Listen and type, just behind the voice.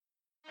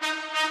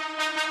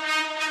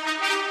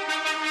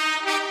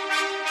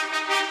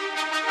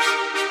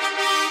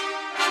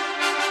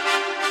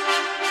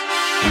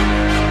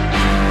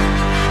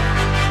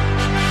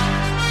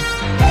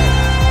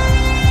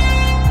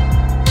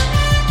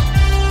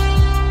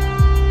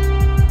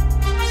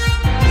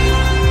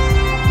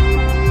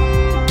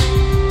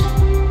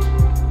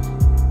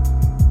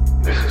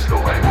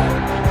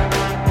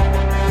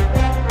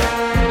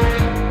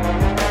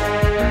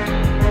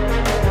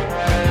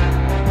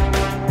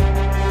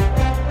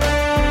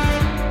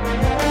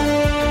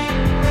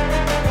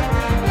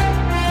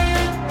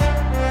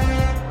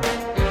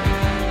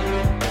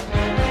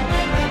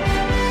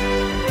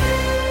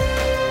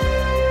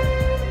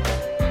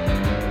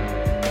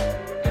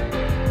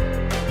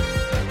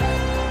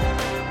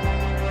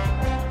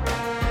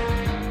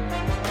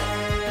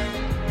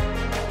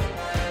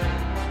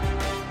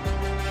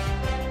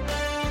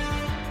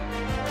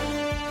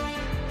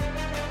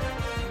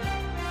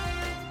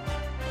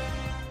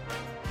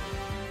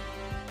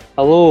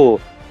Hello,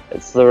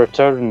 it's the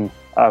return,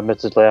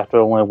 admittedly after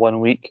only 1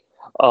 week,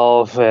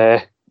 of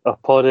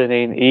Podding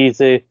Ain't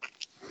Easy,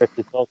 where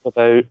to talk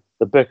about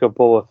the Book of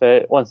Boba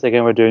Fett. Once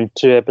again, we're doing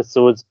 2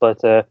 episodes,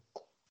 but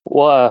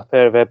what a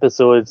pair of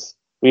episodes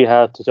we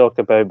have to talk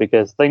about,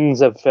 because things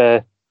have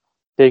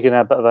taken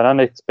a bit of an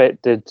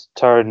unexpected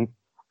turn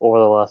over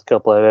the last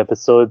couple of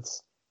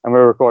episodes, and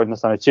we're recording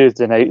this on a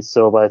Tuesday night,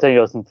 so by the time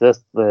you listen to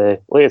this,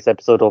 the latest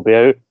episode will be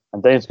out,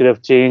 and things could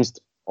have changed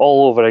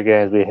all over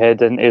again as we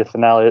head into the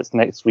finale that's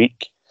next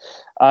week.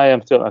 I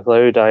am Stuart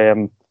McLeod. I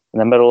am in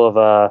the middle of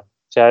a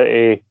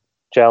charity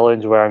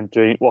challenge where I'm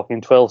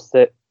walking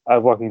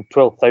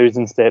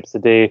 12,000 steps a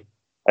day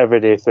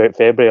every day throughout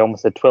February. I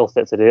almost said 12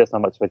 steps a day. It's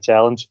not much of a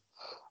challenge,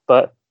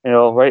 but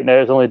right now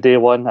it's only day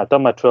one. I've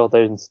done my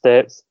 12,000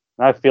 steps,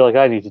 and I feel like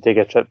I need to take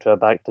a trip to a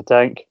back to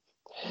tank.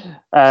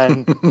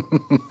 And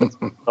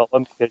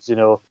Scotland, because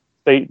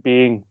despite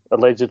being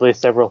allegedly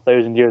several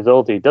thousand years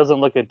old, he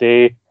doesn't look a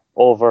day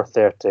over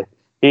 30.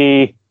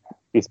 He's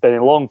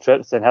spending long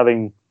trips and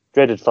having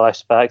dreaded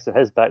flashbacks, and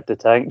his back to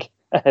tank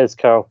is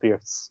Carl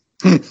Pierce.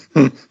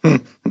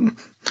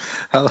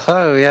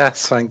 Hello,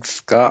 yes, thanks,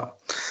 Scott.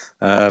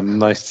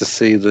 Nice to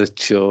see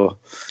that you're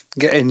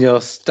getting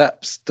your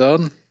steps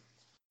done.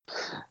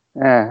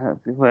 Yeah,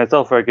 well, it's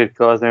all for a good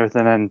cause and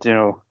everything, and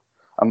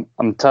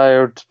I'm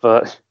tired,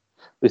 but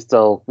we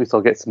still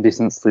get some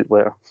decent sleep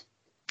later.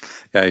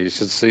 Yeah, you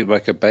should sleep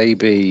like a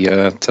baby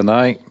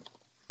tonight.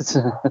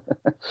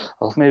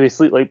 I'll maybe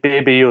sleep like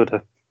Baby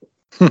Yoda.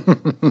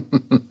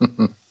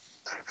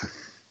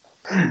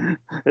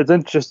 It's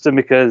interesting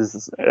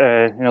because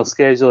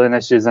scheduling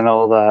issues and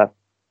all that.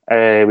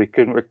 We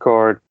couldn't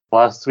record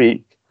last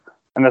week,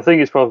 and I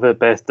think it's probably the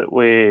best that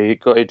we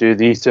got to do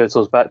these two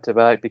episodes back to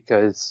back,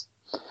 because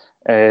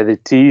they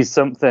teased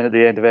something at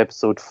the end of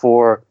episode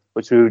 4,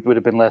 which would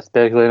have been less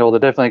speculating. They're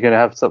definitely going to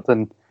have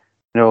something,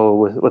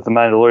 with the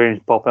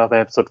Mandalorian popping up in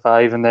episode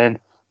 5, and then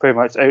pretty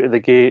much out of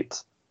the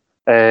gate.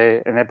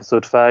 In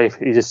episode 5,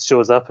 he just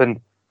shows up, and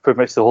pretty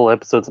much the whole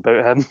episode's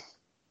about him.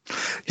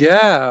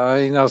 Yeah,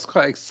 I was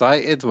quite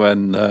excited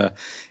when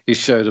he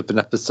showed up in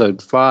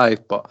episode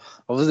 5, but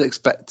I wasn't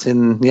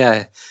expecting,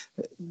 it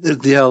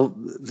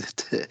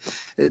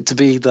to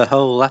be the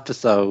whole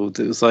episode.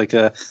 It was like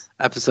a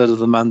episode of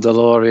The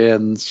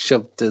Mandalorian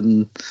shoved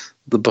in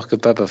the Book of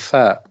Boba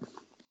Fett.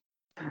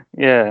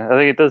 Yeah, I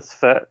think it does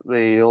fit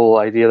the whole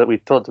idea that we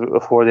talked about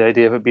before, the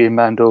idea of it being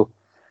Mando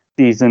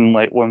season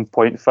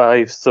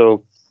 1.5.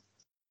 So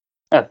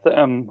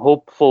I'm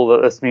hopeful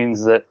that this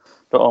means that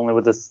not only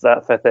with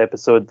that 5th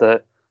episode,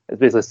 that it's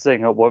basically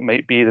setting up what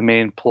might be the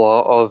main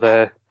plot of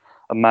a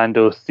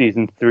Mando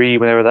season 3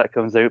 whenever that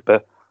comes out,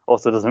 but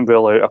also doesn't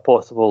rule out a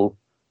possible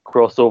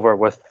crossover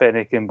with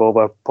Fennec and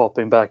Boba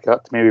popping back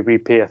up to maybe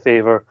repay a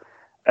favour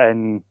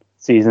in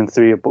season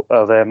 3 of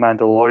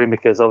Mandalorian,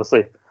 because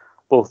obviously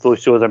both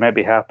those shows are meant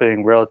to be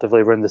happening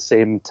relatively around the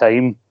same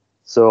time,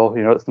 so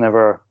it's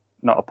never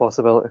not a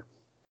possibility.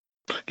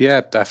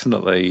 Yeah,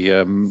 definitely.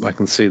 I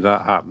can see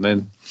that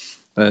happening.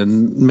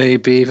 And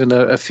maybe even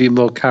a few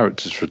more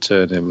characters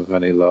returning with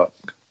any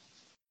luck.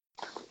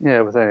 Yeah,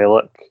 with any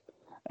luck.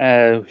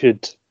 We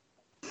should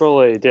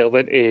probably delve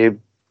into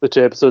the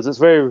 2 episodes. It's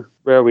very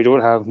rare we don't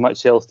have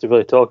much else to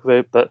really talk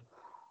about, but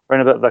we're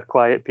in a bit of a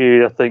quiet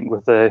period, I think,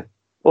 with the...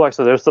 Oh,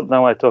 actually, there's something I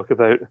want to talk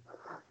about,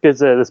 because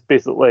this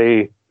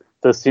basically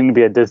does seem to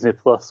be a Disney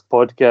Plus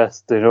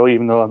podcast,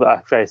 even though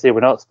I'm trying to say we're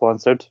not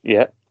sponsored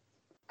yet,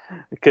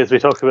 because we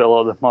talk about a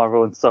lot of the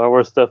Marvel and Star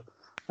Wars stuff.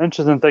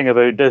 Interesting thing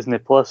about Disney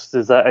Plus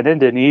is that in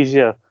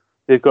Indonesia,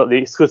 they've got the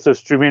exclusive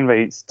streaming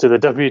rights to the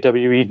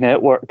WWE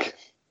network.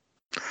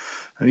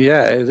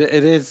 Yeah,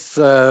 it is.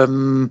 I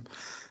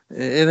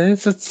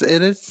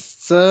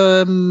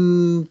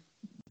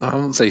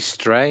won't say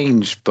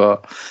strange,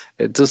 but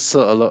it does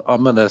sort of look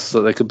ominous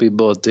that there could be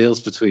more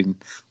deals between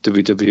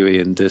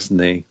WWE and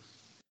Disney.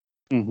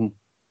 Mm-hmm.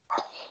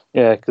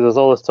 Yeah, because there's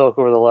all this talk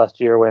over the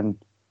last year when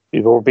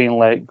people were being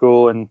let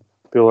go, and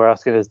people were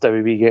asking, is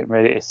WWE getting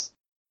ready to...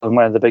 And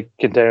one of the big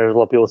contenders a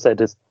lot of people said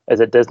is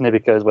it Disney,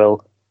 because,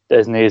 well,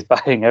 Disney is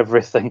buying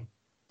everything.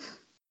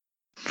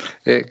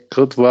 It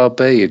could well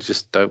be, you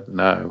just don't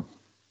know.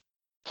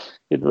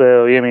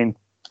 Well, I mean,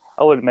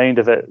 I wouldn't mind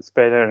if it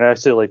spread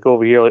internationally,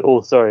 over here,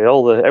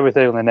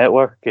 everything on the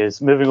network is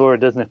moving over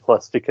to Disney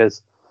Plus,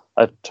 because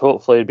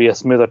hopefully it'd be a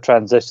smoother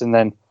transition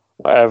than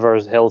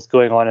whatever hell's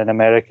going on in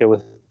America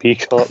with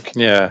Peacock.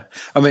 Yeah,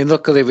 I mean,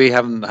 luckily we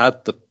haven't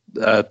had the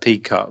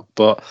Peacock,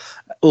 but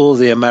all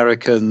the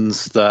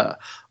Americans that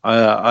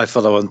I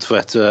follow on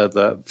Twitter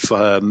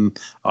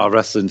that are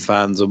wrestling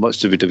fans or watch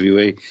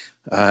WWE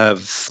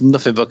have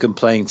nothing but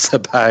complaints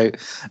about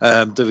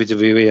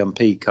WWE on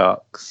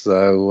Peacock.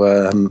 So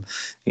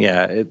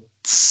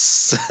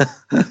it's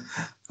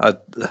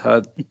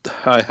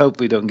I hope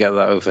we don't get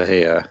that over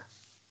here.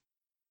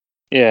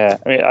 Yeah,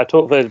 I mean, I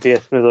hope it'd be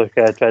a smoother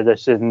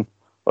transition.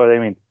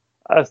 I'd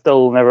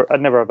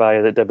never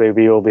buy that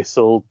WWE will be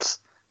sold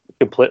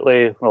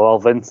completely while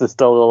Vince is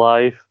still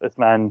alive. This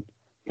man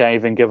can't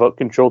even give up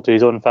control to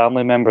his own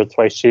family members. That's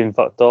why Shane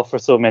fucked off for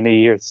so many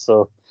years.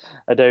 So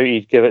I doubt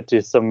he'd give it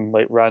to some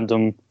like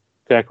random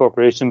kind of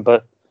corporation.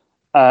 But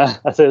I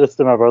said this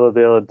to my brother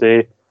the other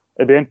day.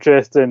 It'd be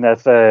interesting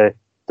if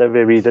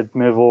WWE did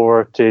move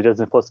over to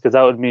Disney Plus, because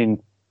that would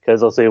mean,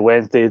 because I'll say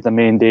Wednesday is the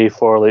main day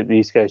for like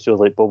these kind of shows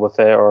like Boba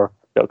Fett or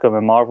the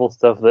upcoming Marvel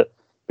stuff, that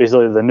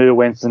basically the new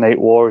Wednesday Night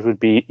Wars would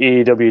be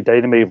AEW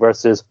Dynamite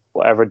versus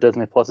whatever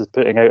Disney Plus is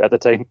putting out at the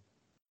time.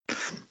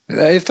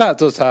 If that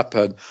does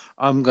happen,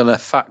 I'm going to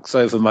fax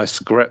over my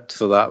script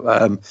for that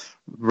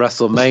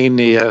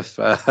WrestleMania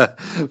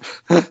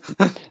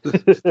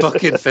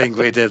fucking thing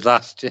we did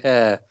last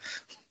year.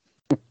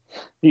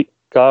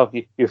 Carl,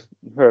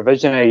 you're a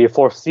visionary. You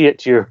foresee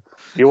it. You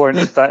weren't.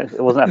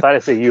 It wasn't a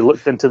fantasy. You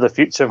looked into the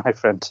future, my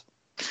friend.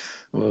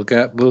 We'll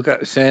get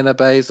Shayna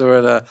Baszler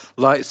in a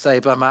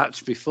lightsaber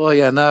match before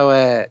you know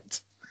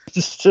it.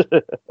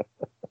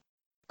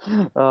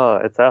 Oh,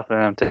 it's happening,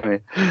 I'm telling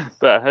you.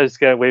 But I just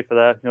can't wait for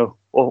that.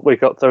 We'll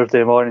wake up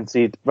Thursday morning and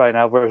see Ryan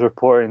Alvarez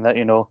reporting that,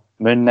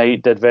 Moon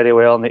Knight did very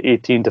well in the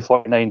 18 to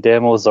 49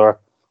 demos or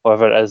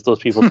whatever it is those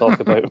people talk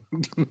about.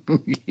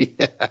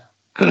 Yeah.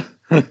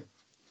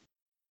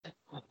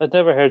 I'd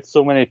never heard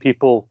so many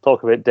people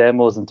talk about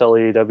demos until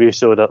AEW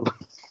showed up.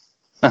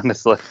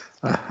 Honestly.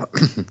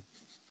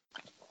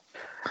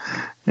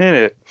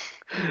 Anyway,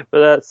 but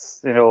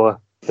that's, a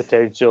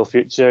potential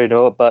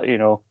future, but,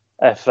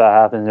 if that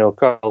happens,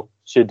 Carl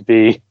should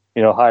be,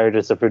 hired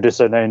as a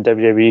producer now in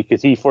WWE,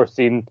 because he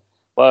foreseen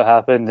what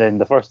happened in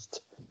the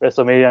first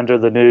WrestleMania under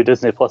the new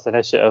Disney Plus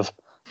initiative,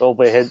 all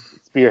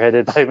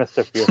spearheaded by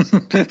Mr. Pierce.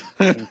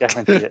 I can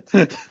guarantee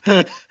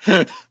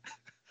it.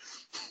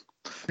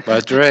 My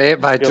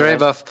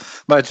dream of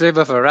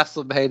a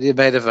WrestleMania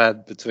main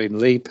event between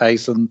Lee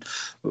Pace and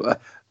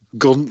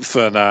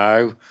Gunther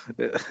now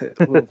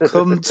will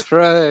come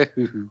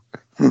true.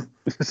 I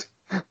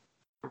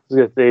was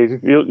going to say,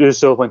 you'll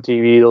show up on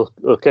TV,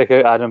 they'll kick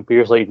out Adam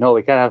Pearce. Like, no,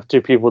 we can't have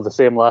two people with the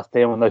same last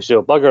name on the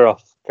show. Bugger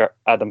off,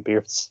 Adam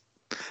Pearce.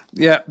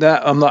 Yeah,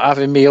 I'm not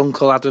having me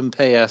Uncle Adam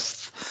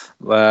Pearce.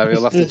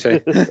 He'll have to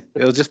change.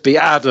 It'll just be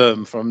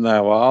Adam from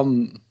now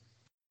on.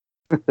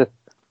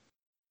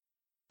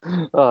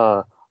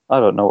 I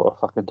don't know what we're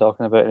fucking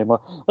talking about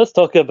anymore. Let's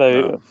talk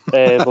about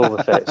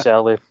Boba Fett,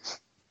 shall we?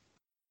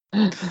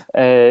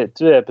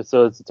 2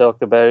 episodes to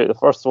talk about. The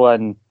first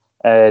one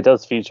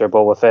does feature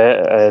Boba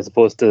Fett as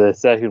opposed to the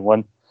second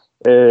one.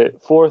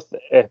 4th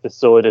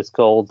episode is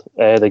called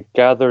The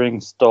Gathering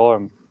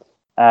Storm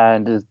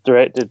and is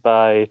directed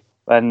by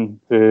man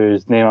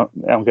whose name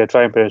I'm going to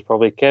try and pronounce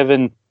probably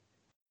Kevin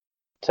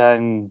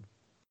Tancaron.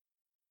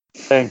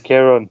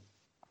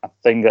 I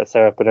think that's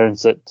how I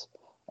pronounce it.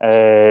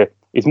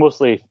 He's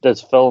mostly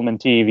does film and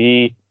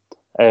TV.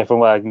 From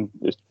what I can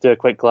do a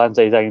quick glance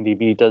at his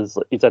IMDb,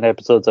 he's done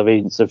episodes of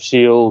Agents of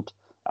S.H.I.E.L.D.,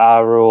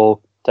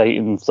 Arrow,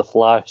 Titans, The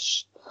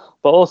Flash,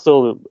 but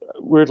also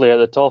weirdly at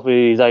the top of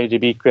his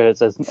IMDb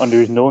credits as under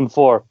he's known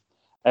for.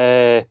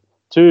 2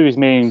 of his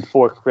main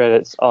 4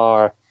 credits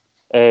are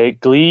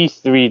Glee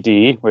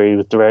 3D, where he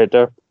was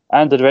director,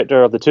 and the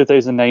director of the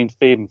 2009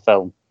 Fame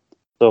film.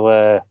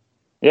 So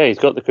he's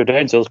got the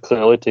credentials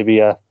clearly to be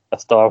a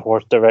Star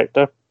Wars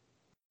director.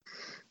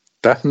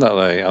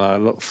 Definitely, and I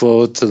look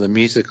forward to the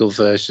musical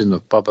version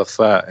of Boba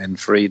Fett in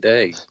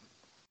 3D.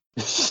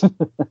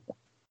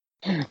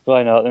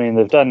 Why not? I mean,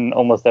 they've done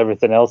almost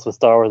everything else with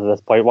Star Wars at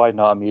this point. Why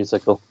not a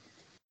musical?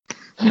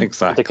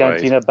 Exactly. The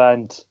Cantina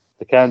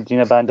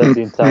Band does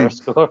the entire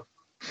score.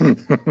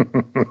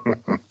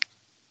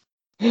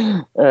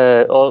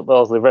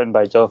 Obviously written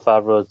by Jon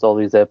Favreau, as all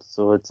these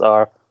episodes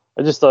are.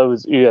 I just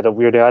thought you had a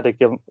weird. I had to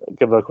give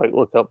him a quick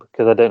look up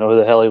because I didn't know who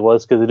the hell he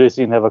was, because they do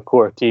seem to have a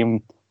core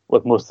team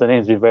with most of the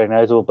names being very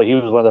recognizable. But he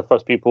was one of the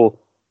first people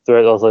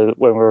throughout. I was like,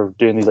 when we were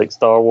doing these like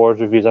Star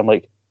Wars reviews, I'm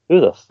like, who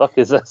the fuck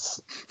is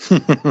this?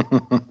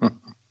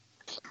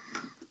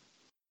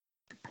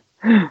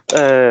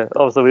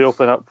 Obviously, we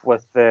open up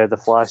with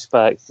the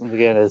flashbacks, and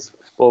again, as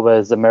Boba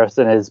is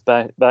immersing his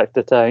back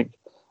to tank,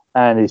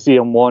 and you see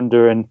him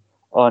wandering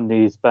on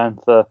these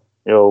bantha,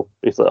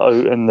 basically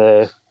out in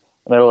the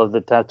middle of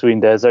the Tatooine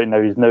desert.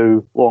 Now he's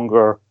no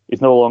longer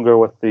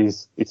with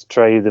these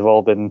tribe. They've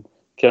all been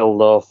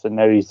killed off, and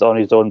now he's on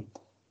his own.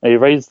 And he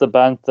rides the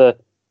bantha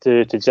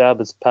to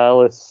Jabba's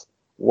palace,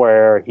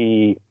 where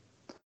he's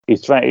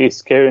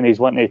scouting. He's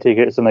wanting to take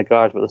out some of the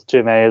guards, but there's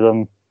too many of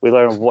them. We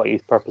learn what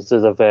his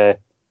purposes of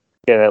getting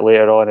it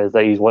later on is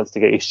that he wants to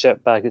get his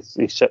ship back. His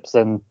ship's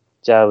in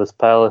Jabba's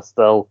palace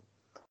still.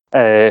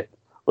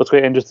 What's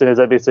quite interesting is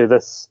that basically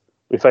this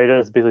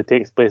basically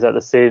takes place at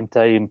the same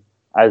time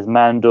as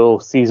Mando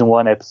season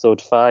 1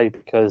 episode 5,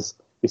 because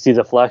we see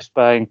the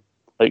flashbang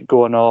like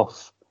going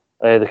off,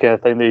 the kind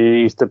of thing that he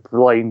used to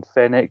blind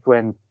Fennec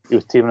when he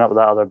was teaming up with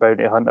that other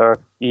bounty hunter.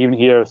 You even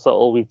hear a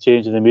subtle wee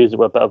change in the music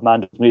where a bit of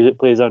Mando's music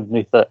plays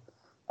underneath it.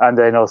 And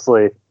then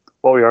obviously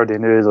what we already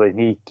knew is when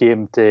he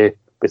came to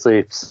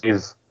basically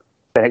save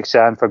Fennec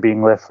Shand for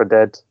being left for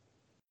dead.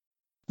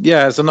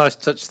 Yeah, it's a nice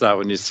touch that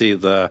when you see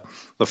the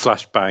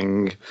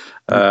flashbang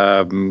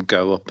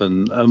go up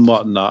and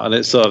whatnot, and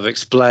it sort of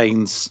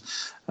explains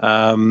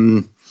how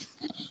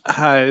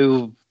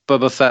Boba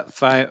Boba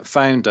Fett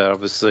founder,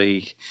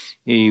 obviously,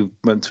 he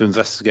went to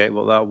investigate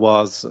what that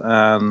was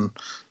and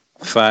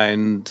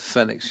found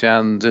Fennec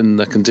Shand in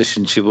the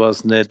condition she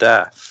was, near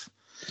death.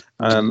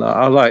 And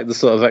I like the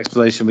sort of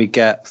explanation we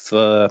get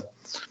for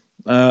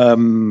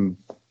her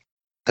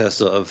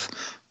sort of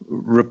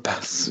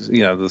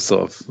the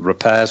sort of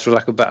repairs, for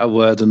lack of a better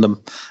word, and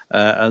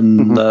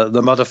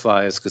the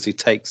modifiers, because he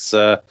takes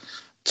to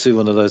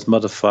one of those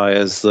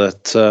modifiers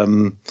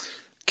that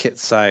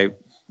kits out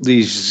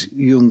these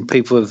young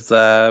people with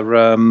their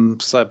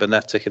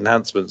cybernetic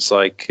enhancements,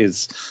 like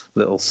his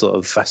little sort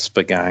of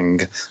Vesper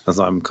gang, as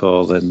I'm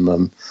calling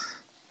them.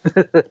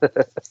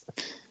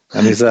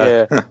 And he's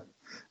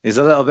he's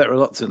a little bit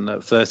reluctant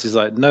at first. He's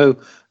like, no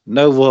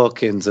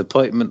walk-ins,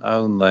 appointment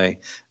only.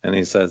 And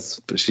he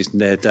says, but she's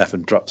near death,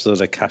 and drops all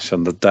the cash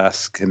on the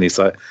desk. And he's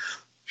like,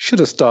 should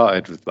have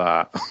started with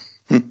that.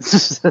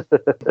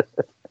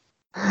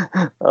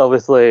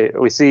 Obviously,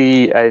 we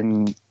see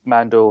in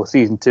Mando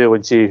season 2,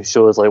 when she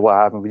shows like what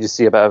happened, we just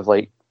see a bit of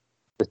like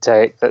the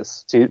tech that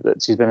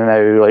she's been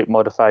now like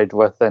modified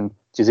with, and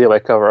she's able to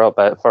cover up.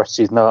 But at first,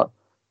 she's not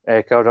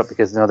covered up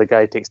because the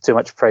guy takes too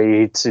much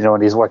pride,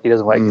 in his work. He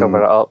doesn't want to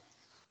cover it up.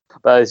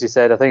 But as you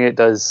said, I think it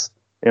does,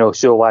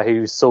 show why he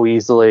was so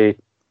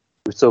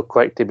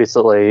quick to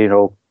basically,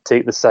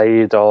 take the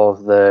side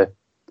of the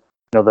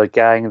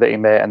gang that he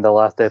met in the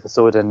last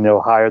episode, and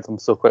hire them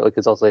so quickly,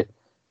 because obviously,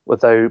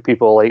 without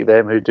people like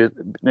them who do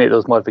make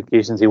those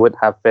modifications, he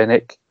wouldn't have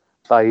Fennec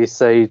by his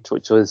side,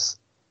 which was,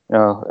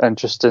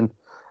 interesting.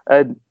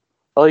 And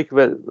I like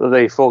that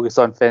they focus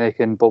on Fennec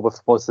and Boba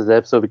for most of the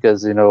episode,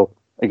 because, it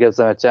gives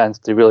them a chance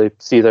to really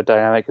see their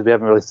dynamic, because we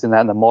haven't really seen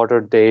that in the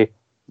modern day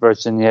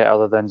version yet,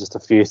 other than just a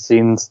few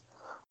scenes.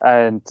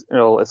 And,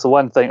 it's the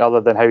one thing,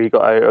 other than how he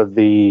got out of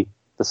the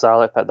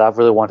Sarlacc pit, that I've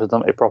really wanted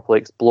them to properly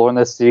explore in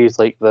this series,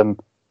 like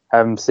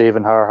him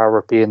saving her, how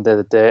we're paying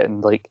the debt,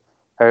 and like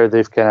how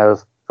they've kind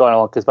of gone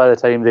on, because by the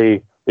time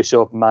they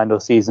show up in Mando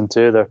season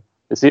 2, they're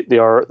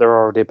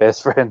already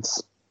best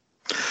friends.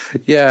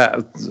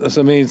 Yeah,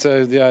 so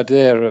the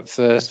idea at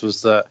first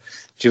was that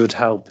she would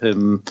help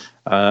him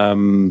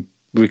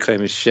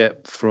reclaim his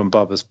ship from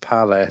Jabba's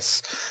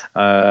palace.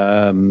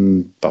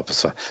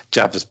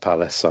 Jabba's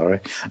palace,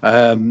 sorry.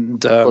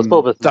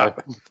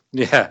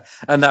 Yeah,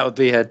 and that would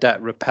be her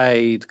debt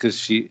repaid,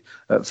 because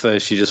at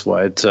first she just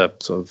wanted to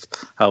sort of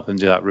help him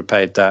do that,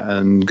 repay debt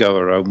and go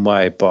her own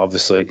way. But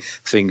obviously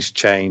things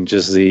change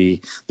as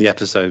the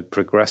episode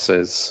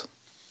progresses.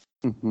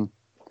 Mm-hmm.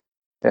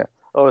 Yeah,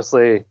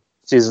 obviously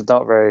she's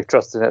not very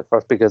trusting at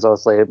first, because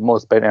obviously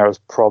most bounty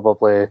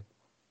probably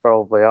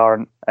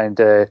aren't.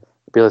 And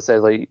Bill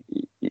says, like,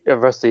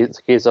 eventually it's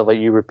a case of like,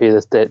 you repay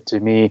this debt to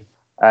me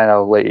and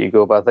I'll let you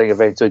go. But I think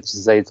eventually she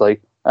decides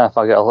like,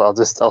 fuck it,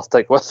 I'll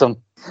stick with him.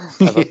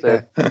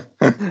 Yeah.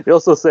 He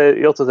also said,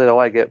 "Oh,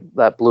 I get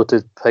that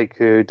bloated pig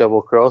who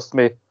double crossed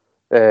me."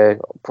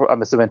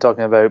 I'm assuming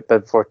talking about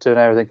Bib Fortuna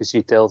and everything, because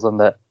she tells him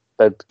that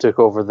Bib took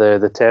over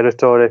the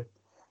territory.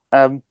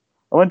 I'm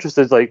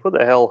interested, like, what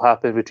the hell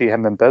happened between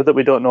him and Bib that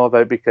we don't know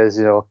about, because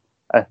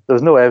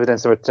there's no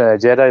evidence in Return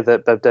of the Jedi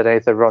that Bib did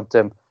anything wrong to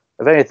him.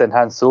 If anything,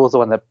 Han Solo's the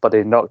one that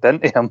buddy knocked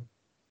into him.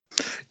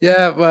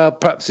 Yeah, well,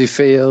 perhaps he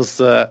feels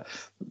that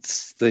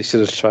they should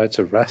have tried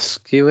to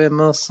rescue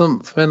him or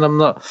something. I'm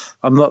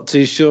not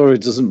too sure. He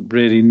doesn't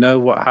really know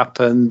what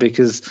happened,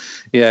 because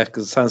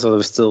Han Solo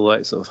was still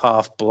like sort of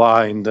half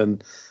blind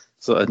and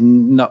sort of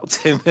knocked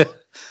him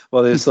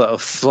while he was sort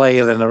of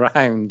flailing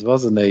around,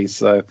 wasn't he?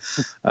 So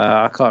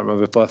I can't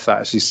remember if I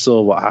actually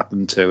saw what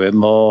happened to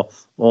him or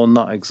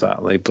not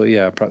exactly. But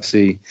yeah, perhaps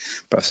he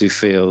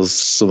feels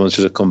someone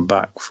should have come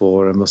back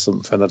for him or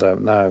something. I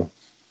don't know.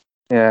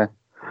 Yeah.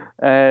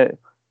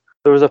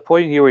 There was a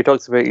point here where he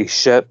talks about his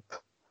ship.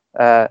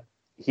 That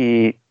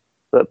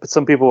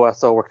some people I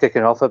saw were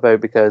kicking off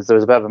about, because there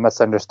was a bit of a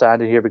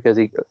misunderstanding here, because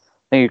I think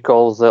he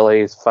calls it like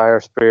his fire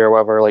spray or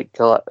whatever, like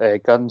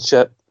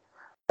gunship.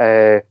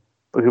 But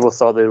people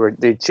thought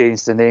they'd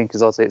changed the name,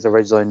 because also it's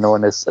originally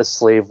known as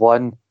Slave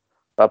One.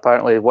 But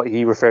apparently, what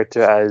he referred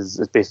to as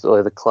is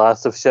basically the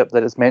class of ship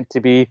that it's meant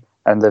to be,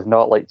 and they've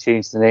not like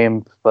changed the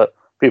name. But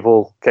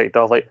people kicked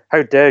off like,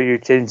 "How dare you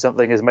change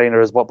something as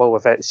minor as what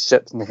Boba Fett's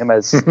ship's name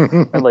is?"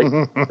 And like,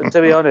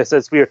 to be honest,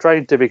 as we are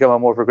trying to become a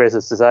more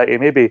progressive society,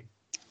 maybe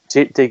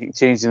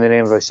changing the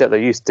name of a ship that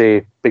used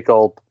to be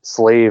called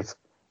Slave,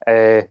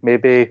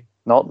 maybe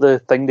not the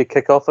thing to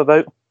kick off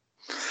about.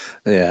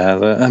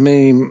 Yeah,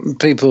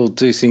 people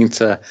do seem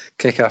to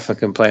kick off and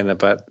complain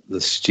about the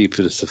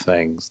stupidest of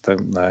things,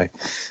 don't they?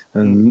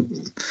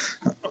 And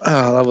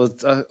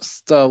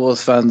Star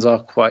Wars fans are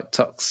quite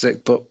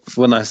toxic, but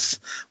when I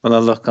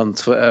look on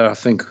Twitter, I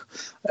think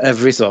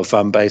every sort of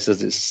fan base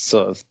has its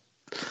sort of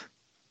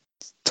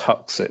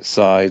toxic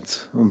side,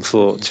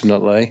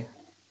 unfortunately.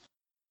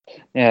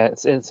 Yeah, it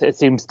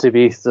seems to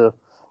be so.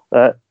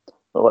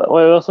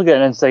 We're also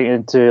getting insight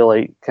into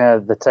like kind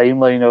of the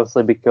timeline,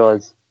 obviously,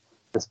 because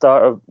the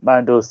start of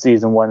Mando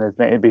season 1 is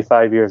meant to be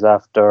 5 years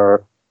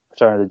after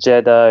Return of the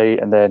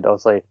Jedi, and then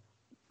obviously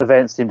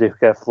events seem to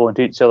kind of flow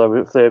into each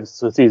other through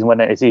season 1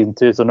 into season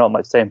 2, so not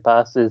much time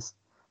passes.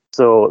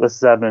 So this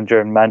is happening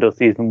during Mando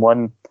season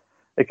 1.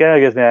 It kind of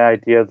gives me an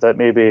idea that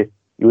maybe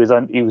he was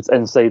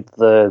inside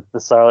the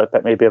Sarlacc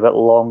pit maybe a bit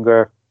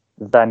longer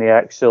than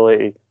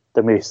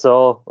we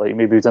saw. Like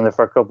maybe he was in there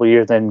for a couple of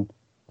years, and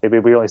maybe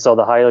we only saw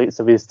the highlights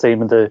of his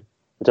time in the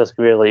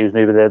Tusken. Like he was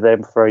maybe there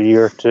for a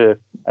year or two,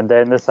 and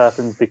then this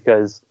happens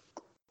because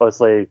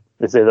obviously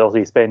they say that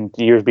he spent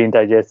years being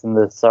digested in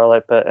the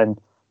Sarlacc pit, and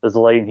there's a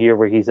line here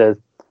where he says,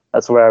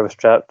 "That's where I was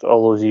trapped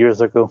all those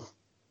years ago."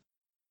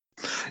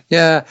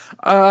 Yeah,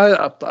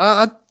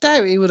 I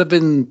doubt he would have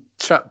been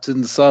trapped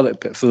in the Sarlacc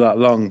pit for that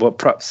long, but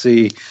perhaps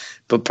he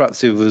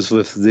was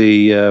with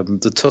the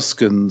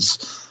Tuskens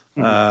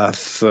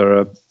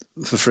for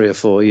 3 or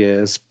 4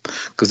 years,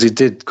 because he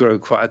did grow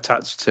quite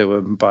attached to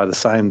him by the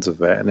sounds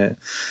of it,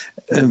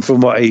 and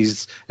from what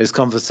his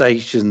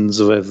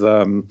conversations with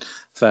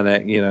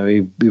Fennec,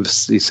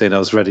 he's saying, I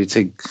was ready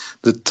to,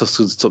 the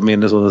Tuskens took me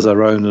in as one as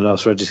their own, and I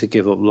was ready to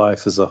give up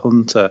life as a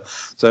hunter.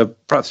 So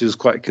perhaps he was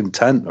quite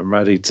content and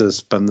ready to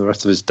spend the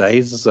rest of his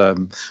days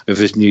with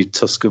his new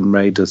Tusken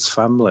Raiders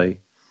family.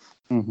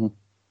 Mm-hmm.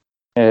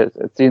 Yeah,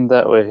 it seemed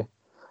that way.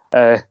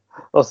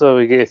 Also,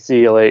 we get to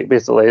see, like,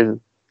 basically, it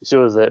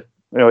shows that,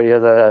 he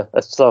has a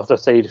softer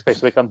side,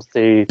 especially when it comes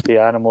to the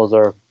animals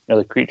or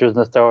the creatures in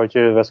the Star Wars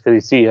universe, because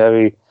you see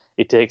how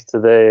he takes to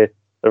the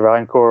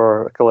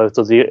Rancor a couple of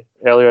episodes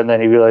earlier, and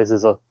then he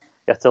realizes he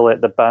has to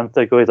let the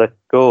bantha go. He's like,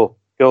 go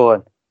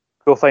on,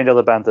 go find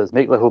other banthas,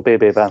 make little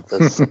baby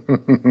banthas.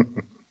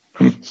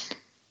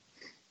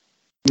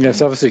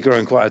 Yes, obviously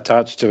growing quite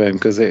attached to him,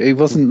 because he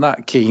wasn't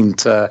that keen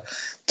to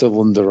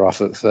wander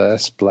off at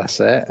first, bless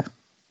it.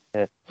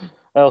 Yeah.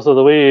 And also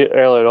the way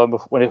earlier on,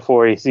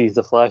 before he sees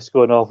the flash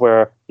going off,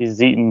 where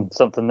he's eating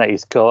something that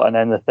he's caught, and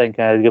then the thing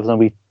kind of gives him a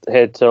wee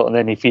head tilt, and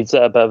then he feeds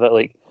it a bit of it.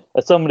 Like,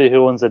 as somebody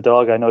who owns a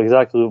dog, I know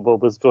exactly what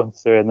Bob was going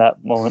through in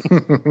that moment.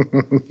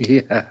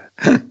 Yeah.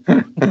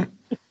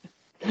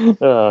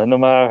 No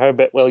matter how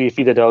well you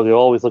feed a dog, they'll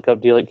always look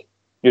up to you like,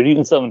 you're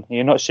eating something,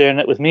 you're not sharing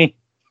it with me.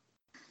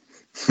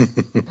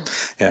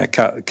 Yeah,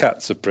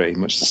 cats are pretty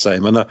much the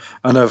same.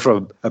 I know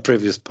from a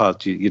previous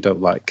pod you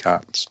don't like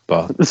cats,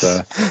 but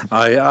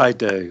I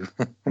do.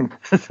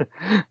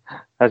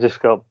 I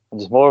just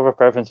more of a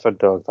preference for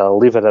dogs. I'll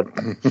leave it at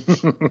that.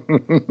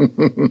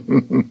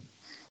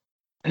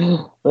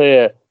 But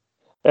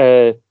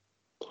yeah,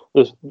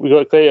 we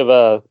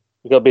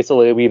got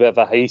basically a wee bit of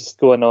a heist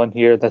going on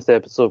here in this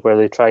episode, where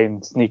they try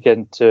and sneak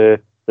into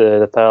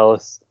the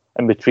palace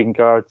in between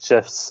guard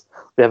shifts.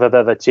 They have a bit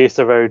of a chase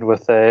around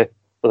with a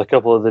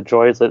couple of the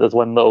droids. Like, there's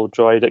one little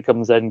droid that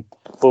comes in,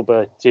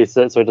 Boba chases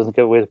it so he doesn't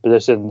give away the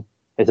position.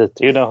 He says,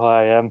 "Do you know who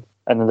I am?"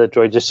 And then the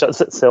droid just shuts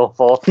itself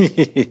off.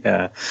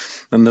 Yeah,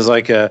 and there's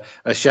like a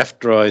chef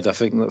droid, I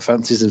think, that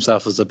fancies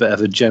himself as a bit of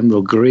a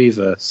General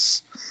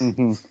Grievous.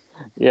 Mm-hmm.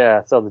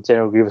 Yeah, I saw the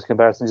General Grievous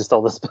comparison, just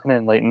all the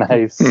spinning like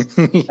knives,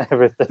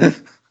 everything.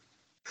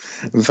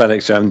 And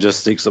Fennec Shand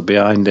just sneaks up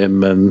behind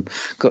him and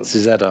cuts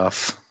his head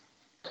off.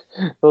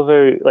 Well,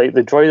 like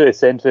the droid that he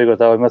sent to goes,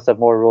 "Oh, we must have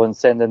more room."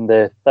 Sending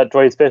that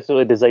droid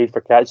specifically designed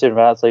for catching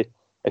rats. Like,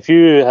 if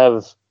you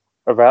have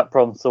a rat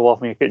problem so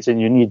often in your kitchen,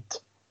 you need,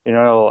 a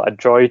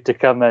droid to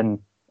come in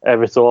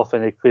every so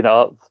often to clean it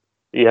up.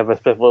 You have a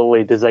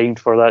specifically designed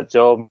for that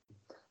job.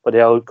 But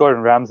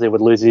Gordon Ramsay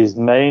would lose his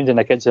mind in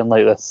a kitchen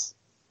like this.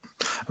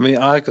 I mean,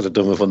 I could have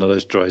done with one of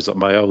those droids at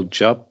my old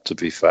job, to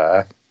be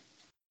fair.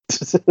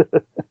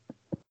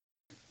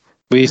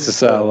 We used to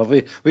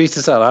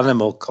sell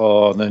animal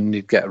corn, and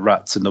you'd get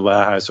rats in the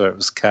warehouse where it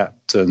was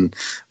kept, and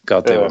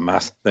God, they were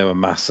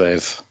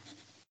massive.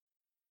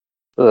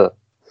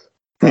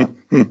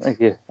 Thank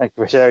you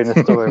for sharing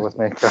the story with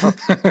me, Carl.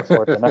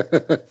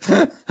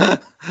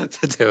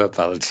 I do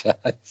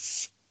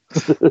apologise.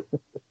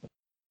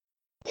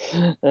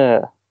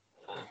 Yeah,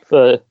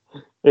 but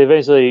they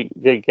eventually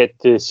get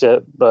to the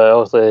ship, but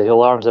also the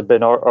alarms have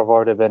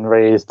already been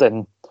raised,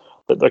 and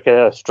they're kind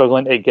of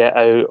struggling to get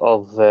out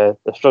of the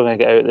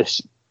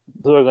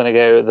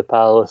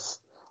palace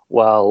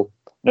while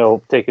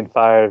taking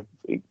fire.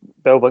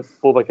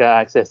 Boba can't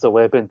access the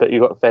weapon, but you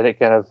got Fennec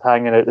kind of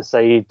hanging out the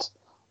side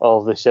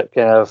of the ship,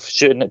 kind of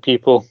shooting at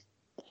people.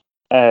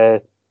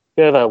 Kind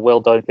of a well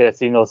done kind of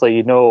scene. Also,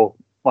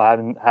 what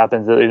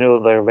happens.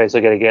 They're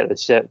eventually going to get the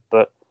ship,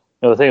 but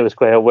I think it was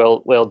quite a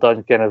well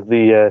done. Kind of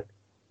the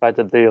fact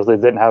that they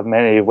didn't have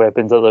many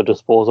weapons at their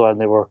disposal, and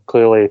they were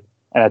clearly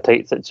in a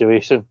tight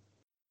situation.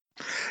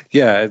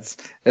 Yeah,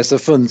 it's a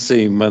fun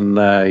scene when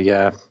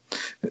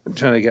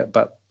trying to get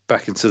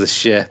back into the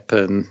ship,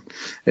 and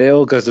it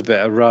all goes a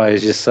bit awry,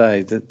 as you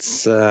say.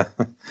 That's not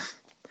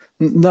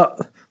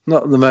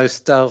the most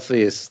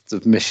stealthiest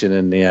of mission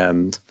in the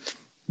end.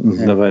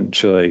 Yeah.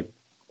 Eventually,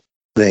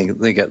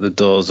 they get the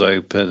doors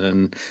open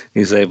and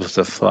he's able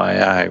to fly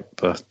out,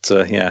 but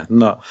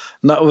not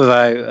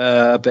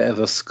without a bit of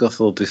a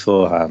scuffle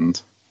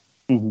beforehand.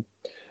 Mm-hmm.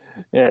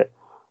 Yeah.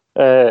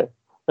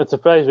 I'm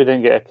surprised we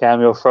didn't get a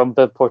cameo from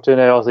Bib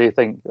Fortuna. Also, you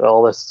think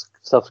all this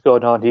stuff's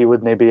going on, he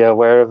would maybe be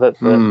aware of it.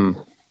 But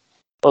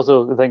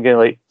also thinking,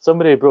 like,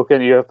 somebody broke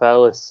into your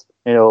palace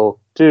two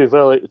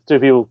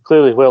people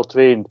clearly well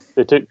trained.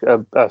 They took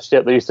a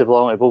ship that used to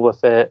belong to Boba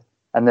Fett,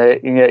 and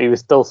he was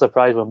still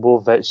surprised when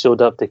Boba Fett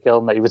showed up to kill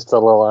him that he was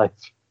still alive.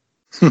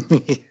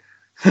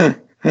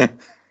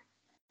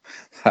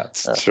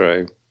 That's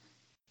true.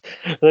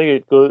 I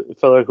think it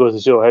further goes to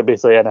show how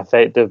basically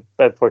ineffective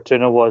Bib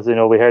Fortuna was. We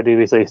heard he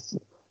basically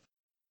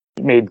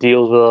made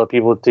deals with other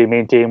people to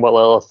maintain what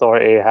little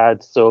authority he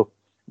had. So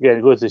again,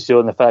 it goes to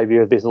show in the 5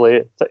 years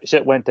basically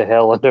shit went to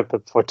hell under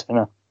Bib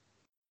Fortuna.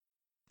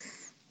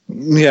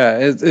 Yeah,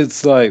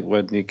 it's like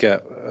when you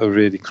get a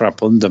really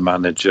crap under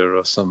manager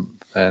or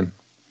something,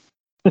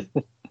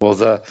 or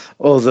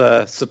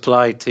the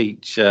supply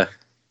teacher.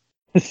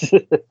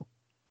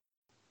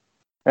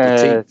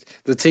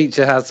 The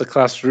teacher has the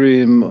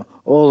classroom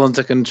all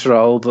under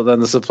control, but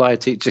then the supply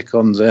teacher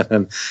comes in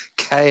and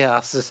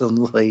chaos is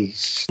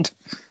unleashed.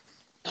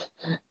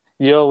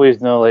 You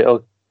always know,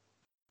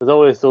 there's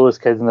always those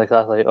kids in the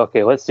class,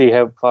 okay, let's see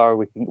how far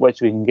we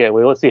can get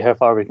away. Let's see how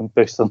far we can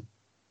push them.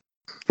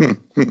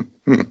 It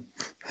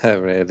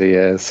really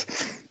is.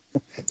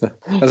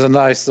 There's a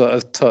nice sort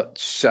of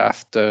touch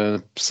after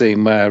a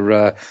scene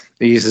where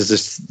he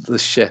uses the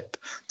ship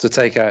to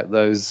take out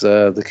those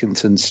the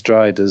Kintan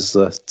Striders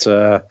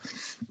that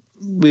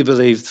we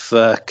believed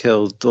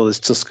killed all his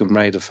Tusken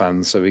Raider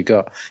fans. So he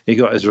got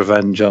his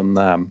revenge on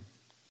them.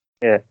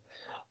 Yeah,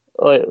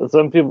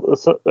 some people.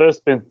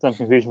 There's been some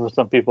confusion for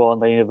some people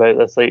online about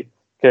this,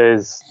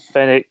 because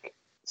Fennec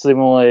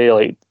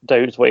seemingly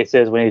doubts what he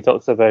says when he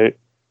talks about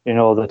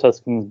the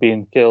Tuskens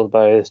being killed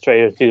by the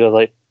Striders. He's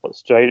like, what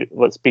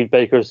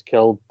speedbikers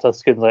killed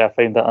Tuskens? I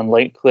find that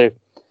unlikely.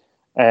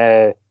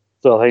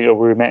 So I think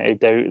we're meant to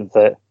doubt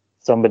that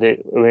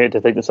we're meant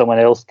to think that someone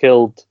else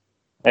killed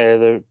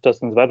the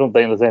Tuskens, but I don't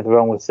think there's anything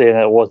wrong with saying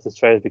it was the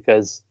Striders,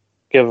 because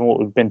given what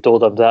we've been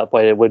told up to that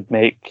point, it would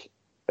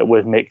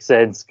make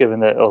sense,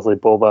 given that obviously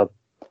Boba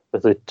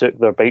took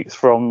their bikes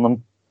from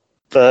them.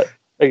 But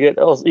again,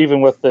 also,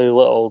 even with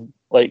the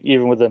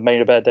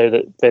minor bit of doubt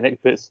that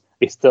Fennec puts,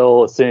 he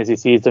still, as soon as he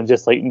sees them,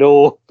 just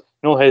no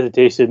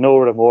hesitation, no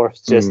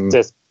remorse,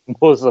 just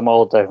mows them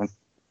all down.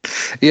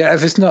 Yeah,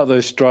 if it's not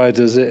those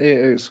Striders,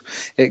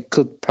 it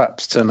could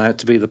perhaps turn out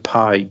to be the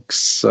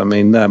Pikes. I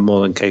mean, they're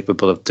more than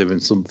capable of doing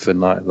something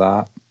like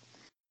that.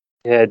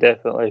 Yeah,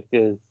 definitely.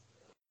 Because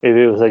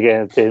maybe it was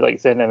again to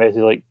send a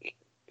message,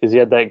 because you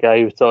had that guy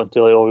who was talking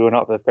to we were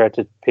not prepared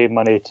to pay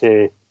money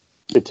to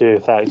the two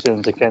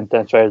factions, the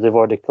Kintan Striders they've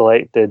already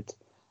collected,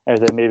 and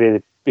then maybe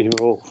the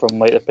people from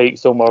the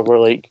Pikes somewhere were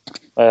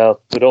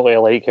well, we don't really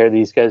like how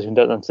these guys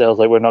conduct themselves.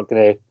 We're not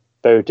going to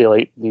bow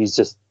to these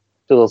just.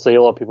 So they'll say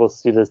a lot of people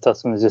see the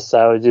Tuskens as just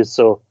savages,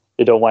 so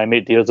they don't want to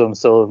make deals with them.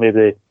 So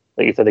maybe,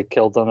 like you said, they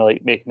killed them,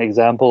 make an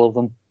example of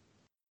them.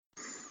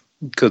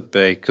 Could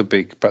be.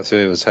 Perhaps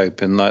he was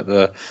hoping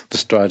the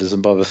Striders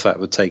and Boba Fett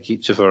would take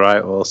each other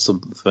out or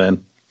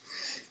something.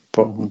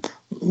 But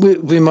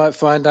we might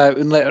find out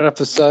in later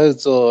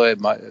episodes, or it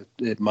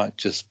might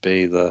just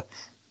be the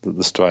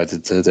Striders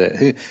did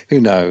it. Who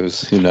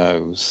knows? Who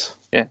knows?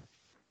 Yeah.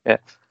 But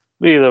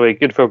either way,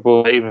 good for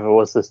both, even if it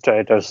was the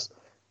Striders.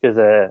 Because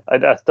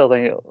I still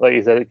think, like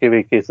you said, it could be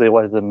a case they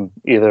wanted them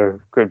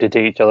either grouped to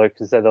take each other,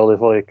 because they said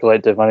they've already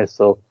collected money.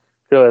 So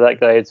clearly that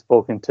guy had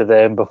spoken to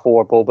them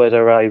before Boba had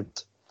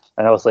arrived.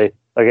 And obviously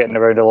they're getting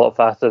around a lot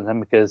faster than him,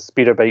 because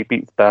speeder bike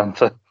beats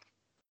Bantha.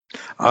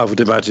 I would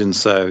imagine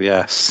so,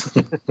 yes.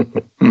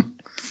 Even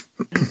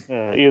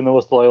the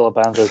most loyal of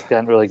Banthas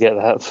can't really get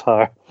that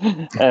far.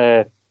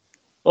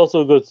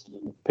 Also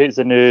paints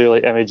a new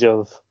image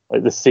of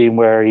the scene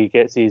where he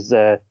gets his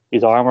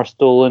armor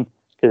stolen,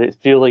 because it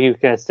feels like he was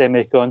kind of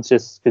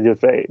semi-conscious, because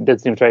he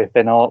did seem to try to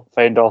fend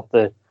off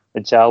the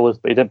Jawas,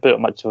 but he didn't put up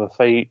much of a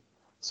fight.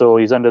 So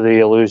he's under the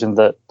illusion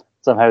that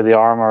somehow the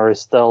armor is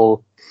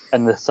still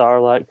in the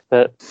Sarlacc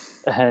pit,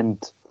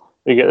 and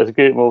we get this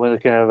great moment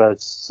of kind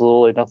of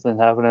slowly nothing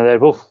happening,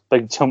 and then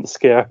big jump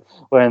scare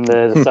when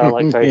the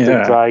Sarlacc tries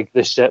to drag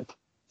the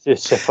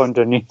ship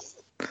underneath.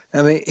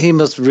 I mean, he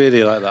must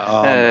really like that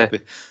armor.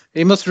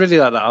 He must really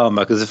like that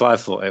armor, because if I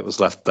thought it was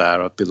left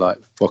there, I'd be like,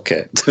 fuck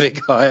it, to be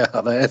quite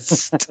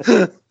honest.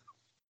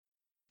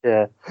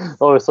 Yeah,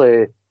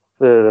 obviously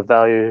the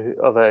value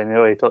of it,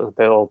 and he talks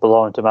about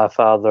belonging to my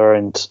father,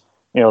 and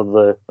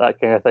that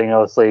kind of thing.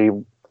 Obviously,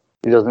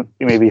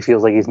 he maybe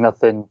feels like he's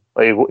nothing.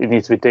 He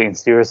needs to be taken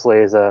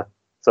seriously as a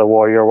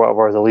warrior, or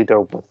whatever, as a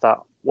leader with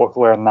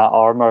wearing that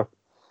armor.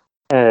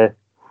 And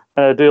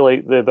I do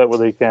like the bit where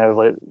they kind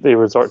of they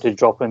resort to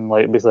dropping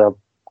basically a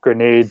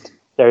grenade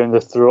down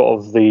the throat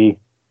of the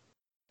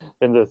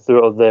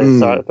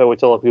Sarlacc pit,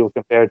 which a lot of people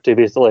compared to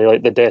basically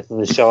the death of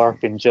the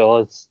shark in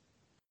Jaws.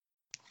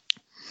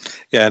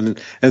 Yeah,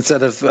 and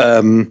instead of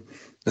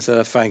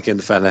thanking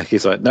Fennec,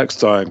 he's like, next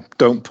time,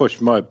 don't push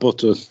my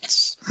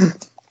buttons.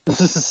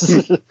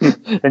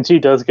 And she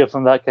does give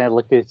him that kind of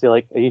look at you,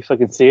 are you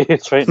fucking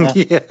serious right now?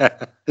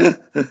 Yeah.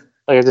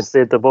 I just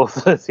said to both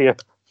of us here.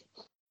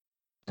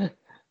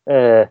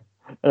 And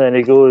then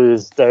he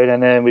goes down,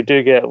 and then we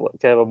do get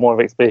kind of a more of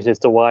explanation as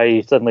to why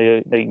he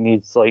suddenly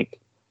needs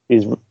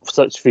these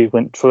such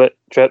frequent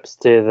trips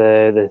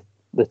to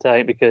the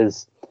tank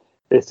because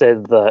they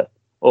said that,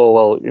 oh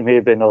well, it may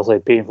have been obviously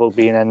painful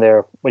being in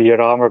there with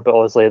your armor, but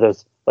obviously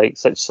there's like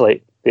such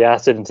like the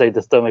acid inside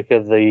the stomach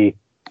of the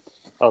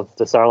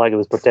Sarlacc, it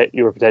was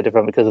you were protected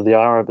from it because of the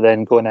armor, but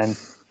then going in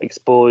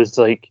exposed,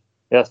 like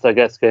that's I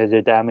guess going to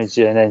do damage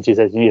you. And then she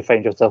says you need to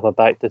find yourself a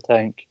back to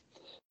tank.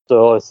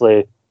 So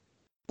obviously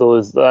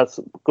that's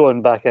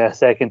going back a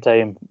second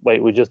time,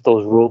 like with just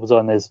those robes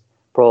on, is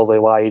probably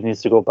why he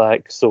needs to go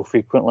back so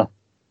frequently.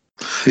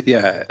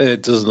 Yeah,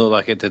 it doesn't look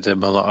like it did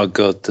him a lot of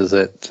good, does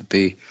it? To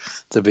be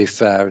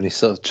fair, and he's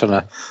sort of trying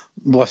to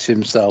wash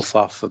himself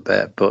off a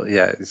bit, but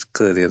yeah, it's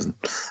clearly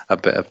a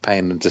bit of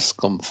pain and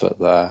discomfort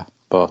there.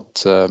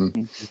 But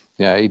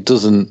yeah, he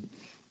doesn't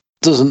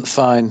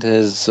find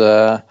his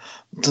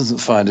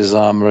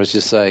armor, as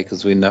you say,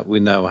 because we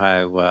know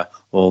how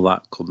all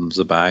that comes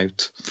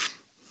about.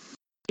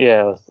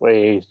 Yeah,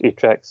 where he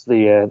tracks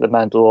the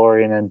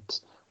Mandalorian, and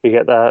we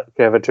get that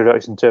kind of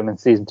introduction to him in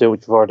season 2,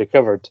 which we've already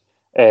covered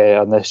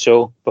on this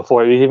show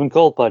before it was even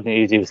called Pod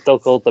News. He was still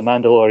called the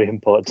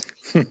Mandalorian Pod.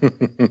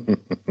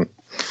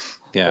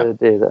 Yeah, the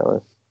day that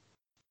was.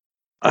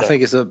 I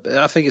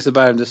think it's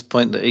about this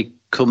point that he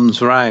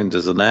comes round,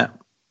 isn't it?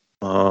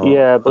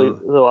 Yeah, but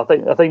so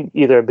I think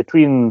either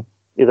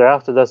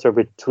after this or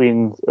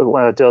between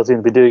one of the two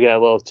scenes, we do get a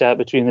little chat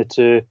between the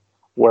two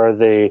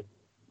where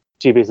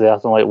she basically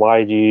asks him like,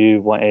 why do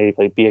you want to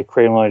like be a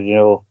criminal? You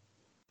know,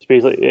 she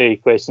basically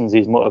questions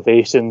his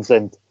motivations,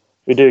 and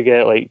we do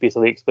get like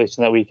basically the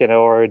explanation that we can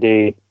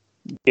already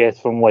get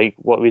from like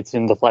what we'd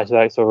seen in the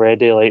flashbacks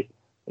already, like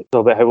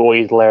about what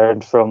he's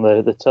learned from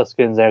the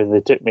Tuskens and everything.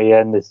 They took me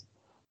in, this,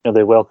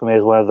 they welcome me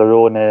as one of their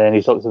own, and then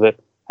he talks about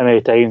how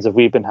many times have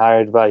we been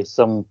hired by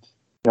some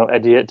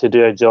idiot to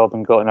do a job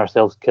and gotten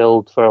ourselves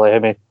killed, for like how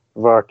many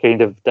of our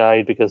kind of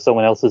died because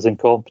someone else's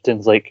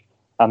incompetence. Like,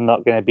 I'm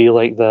not going to be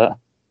like that.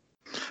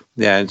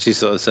 Yeah, and she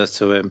sort of says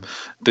to him,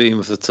 being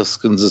with the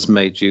Tuskens has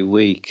made you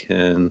weak.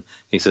 And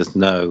he says,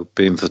 no,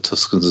 being with the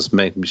Tuskens has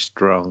made me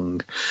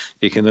strong.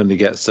 You can only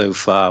get so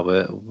far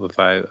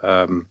without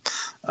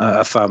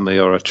a family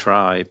or a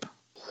tribe.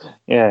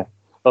 Yeah.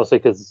 Also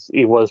because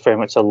he was very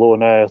much a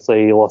loner. So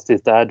he lost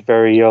his dad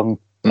very young.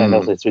 And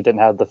obviously so he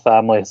didn't have the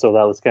family. So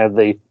that was kind of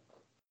the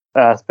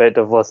aspect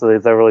of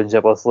their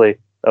relationship. Obviously,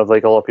 of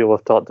like a lot of people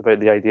have talked about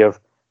the idea of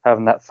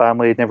having that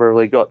family he never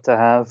really got to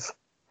have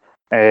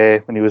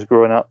when he was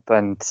growing up,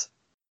 and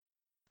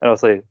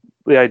obviously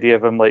the idea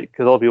of him, like,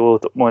 because a lot of people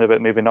moan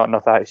about maybe not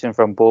enough action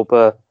from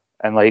Boba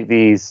and like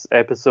these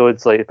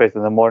episodes, like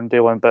especially the modern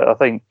day one, but I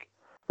think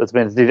there's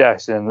been decent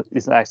action in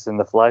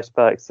the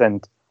flashbacks,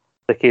 and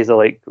the case of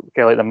like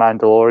kind of like the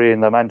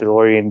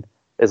Mandalorian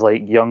is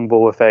like young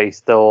Boba Fett. He's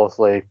still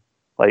obviously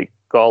like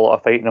got a lot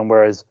of fighting him,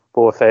 whereas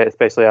Boba Fett,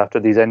 especially after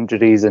these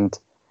injuries and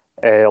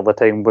all the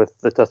time with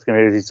the Tusken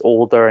Raiders, he's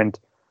older, and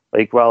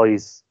like while he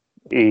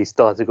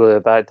still has to go to the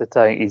back to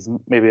tank, he's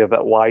maybe a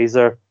bit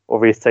wiser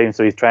over his time,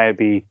 so he's trying to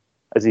be,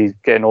 as he's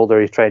getting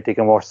older, he's trying to take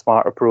a more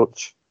smart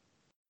approach.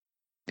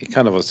 He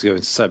kind of wants to go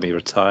into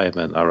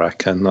semi-retirement, I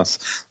reckon.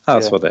 That's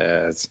what it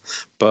is.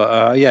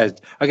 But yeah,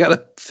 I get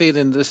the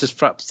feeling this is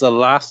perhaps the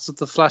last of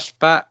the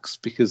flashbacks,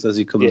 because as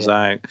he comes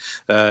out,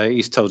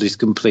 he's told he's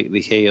completely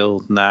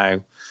healed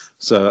now.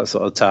 So that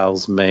sort of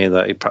tells me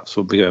that he perhaps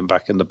will be going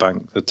back in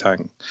the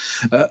tank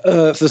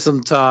for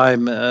some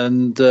time.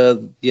 And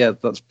yeah,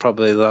 that's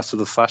probably the last of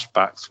the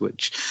flashbacks,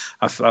 which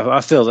I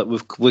feel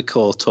that we're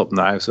caught up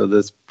now. So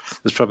there's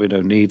probably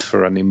no need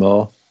for any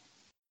more.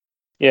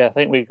 Yeah, I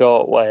think we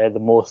got the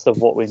most of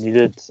what we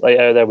needed out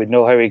of there. We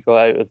know how he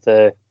got out of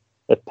the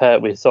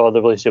pit. We saw the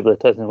relationship with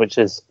the Tusken, which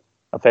is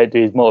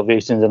affected his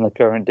motivations in the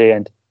current day,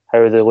 and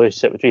how the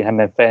relationship between him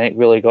and Fennec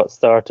really got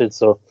started.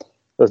 So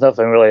there's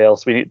nothing really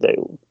else we need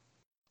to.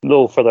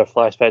 No further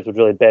flashbacks would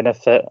really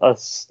benefit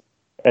us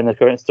in the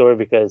current story,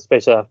 because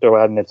especially after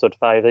what happened in episode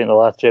 5, I think the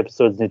last 2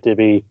 episodes need to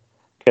be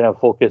kind of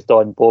focused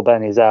on Boba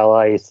and his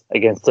allies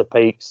against the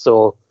Pikes.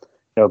 So,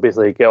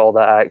 basically get all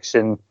that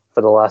action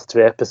for the last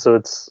 2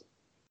 episodes.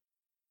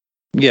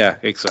 Yeah,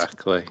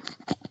 exactly.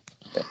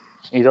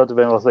 He talked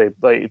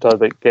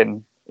about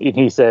getting.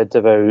 He said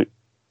about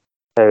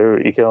how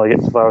you can only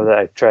get so far with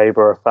a tribe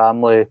or a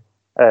family.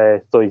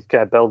 So he's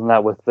kind of building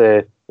that with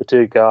the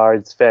 2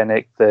 guards,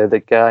 Fennec,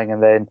 the gang,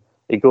 and then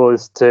he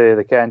goes to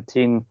the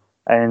canteen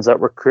and ends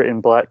up recruiting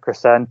Black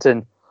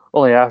Chrysanthemum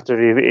only after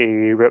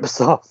he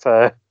rips off,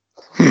 I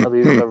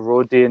believe it's a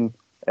Rodian,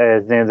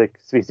 his name of the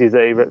species,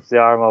 that he rips the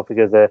arm off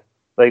because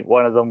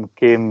one of them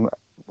came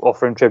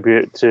offering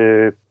tribute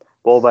to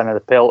Boba, and the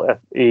pelt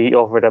he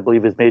offered, I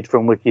believe, is made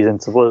from Wookiees,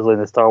 and supposedly in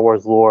the Star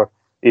Wars lore,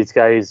 these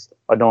guys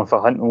are known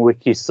for hunting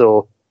Wookiees.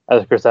 So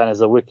as Chrysanthemum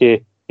is a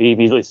Wookiee, he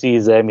immediately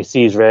sees them, he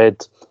sees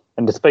red.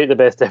 And despite the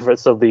best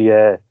efforts of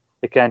the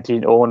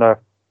canteen owner,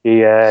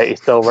 he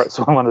still rips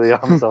one of the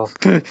arms off.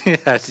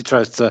 Yes, he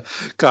tries to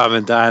calm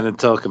him down and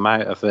talk him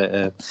out of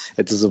it.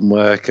 It doesn't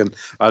work. And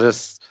I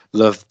just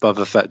love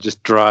Boba Fett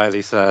just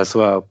dryly says,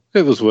 well,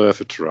 it was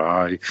worth a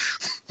try.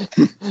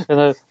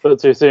 But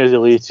as soon as he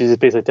leaves, she just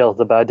basically tells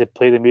the band to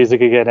play the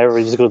music again.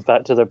 Everybody just goes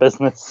back to their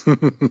business.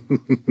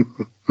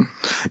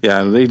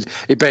 Yeah, and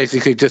he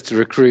basically, just to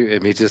recruit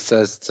him, he just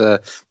says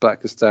to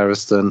Black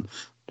Casteristan,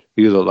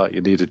 you look like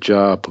you need a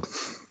job.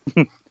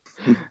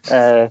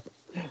 I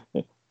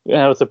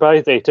was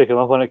surprised they took him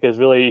up on it, because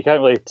really you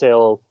can't really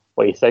tell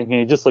what he's thinking.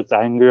 He just looks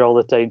angry all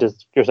the time.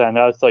 Just you're saying,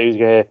 I thought he was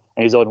going to,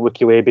 and he's on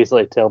WikiWay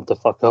basically tell him to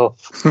fuck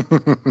off.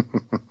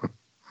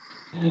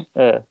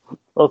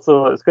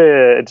 Also, it's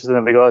quite interesting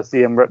that we got to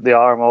see him rip the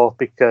arm off,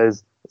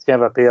 because it's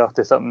kind of a payoff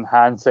to something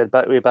Han said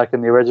way back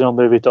in the original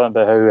movie, talking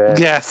about how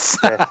yes,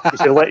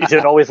 you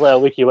should always let a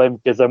Wookiee win,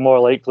 because they're more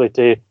likely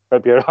to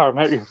rip your arm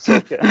out of your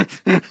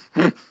socket.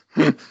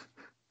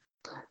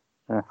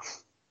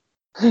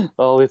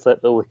 Always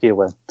let the Wookiee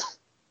win.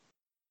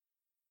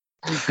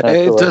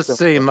 It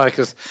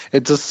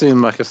does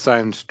seem like a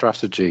sound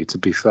strategy, to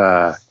be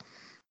fair.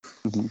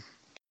 Mm-hmm.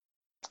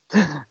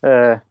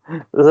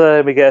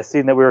 We get a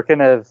scene that we were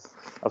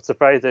I'm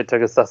surprised it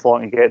took us this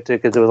long to get to,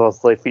 because it was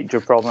also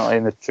featured prominently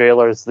in the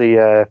trailers.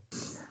 The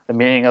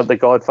meeting of the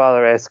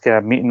Godfather-esque kind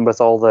of meeting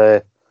with all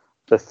the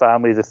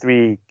family, the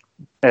three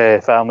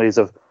families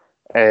of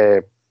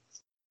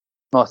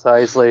Mos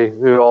Eisley,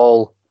 who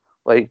all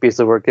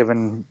basically were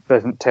given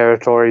different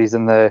territories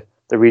in the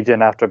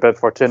region after Bib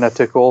Fortuna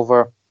took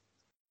over,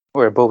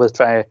 where Boba's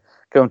trying to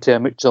come to a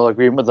mutual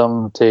agreement with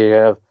them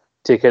to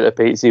take out the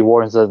Pikes. He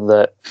warns them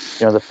that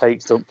the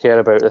Pikes don't care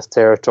about this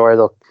territory.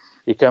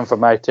 You come from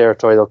my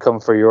territory, they'll come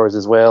for yours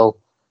as well.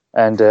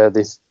 And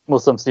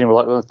most of them seem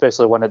reluctant,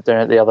 especially one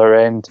down at the other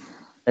end.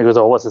 And he goes,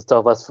 "Oh, what's to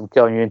stop us from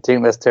killing you and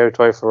taking this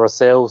territory for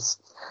ourselves?"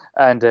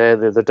 And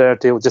the dinner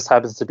table just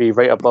happens to be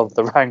right above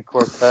the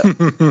Rancor pit.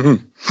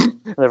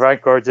 And the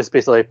Rancor just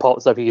basically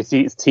pops up. You can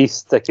see its teeth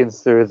sticking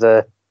through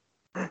the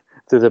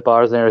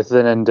bars and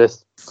everything, and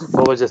just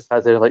Boba just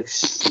has there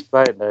shh,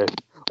 right now,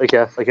 like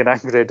an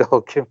angry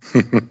dog.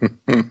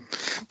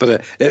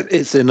 But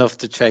it's enough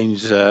to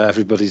change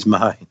everybody's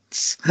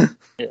minds.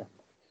 Yeah,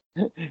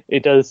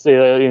 it does say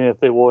that if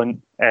they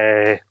won't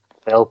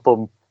help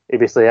him, he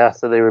basically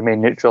asks that they remain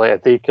neutral.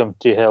 If they come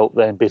to help,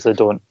 then basically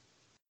don't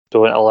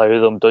allow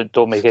them,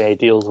 don't make any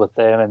deals with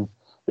them, and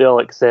they'll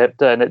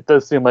accept it. And it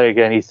does seem like,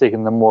 again, he's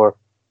taking the more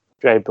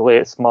try to play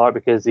it smart,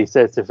 because he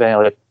says to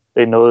Fennel,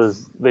 they know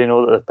that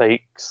the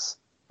Pikes,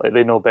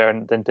 they know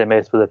better than to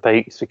mess with the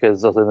Pikes,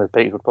 because other than the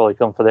Pikes would probably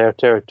come for their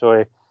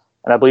territory.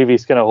 And I believe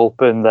he's kind of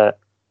hoping that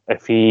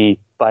if he,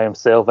 by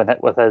himself and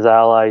with his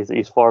allies that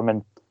he's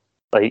forming,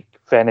 like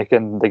Fennec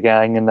and the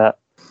gang, and that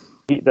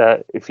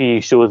if he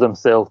shows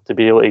himself to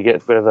be able to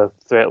get rid of a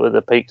threat with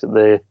the Pikes,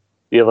 that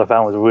the other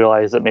families will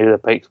realise that maybe the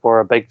Pikes were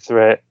a big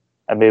threat,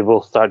 and maybe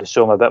we'll start to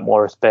show him a bit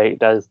more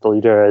respect as the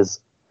leader is.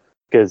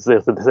 Because they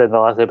said in the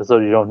last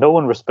episode, no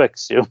one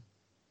respects you.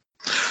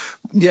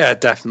 Yeah,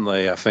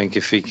 definitely. I think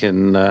if he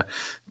can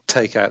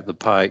take out the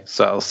Pikes,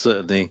 that'll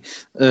certainly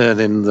earn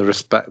him the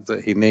respect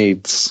that he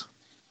needs.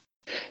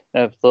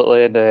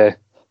 Absolutely. And they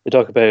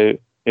talk about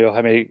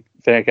how many.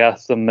 Fennec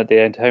asks them at the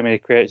end, how many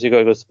credits you got.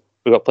 He goes,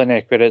 "We've got plenty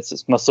of credits.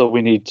 It's muscle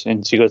we need."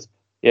 And she goes,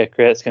 "Yeah,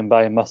 credits can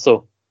buy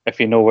muscle if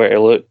you know where to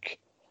look."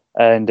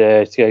 And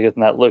she gives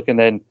him that look, and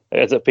then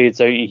as it fades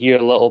out, you hear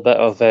a little bit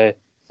of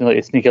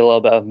you sneak a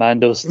little bit of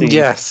Mando's theme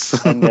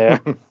in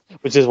there,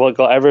 which is what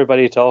got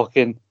everybody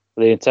talking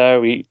for the entire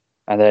week.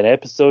 And then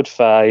episode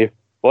 5,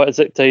 what is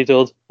it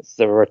titled? It's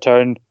the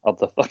return of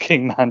the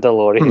fucking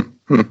Mandalorian.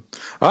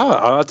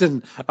 I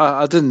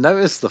didn't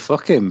notice the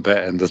fucking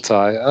bit in the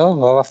title.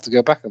 Oh, I'll have to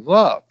go back and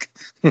look.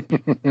 You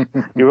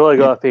really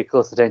got to pay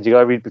close attention. You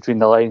got to read between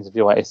the lines if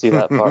you want to see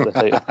that part of the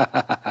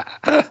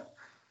title.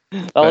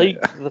 I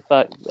like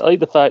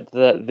the fact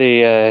that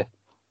they're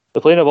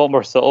playing a lot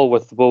more subtle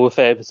with the Boba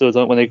Fett episodes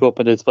when they go up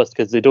into this,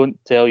 because they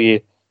don't tell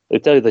you. They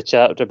tell you the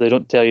chapter, but they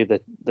don't tell you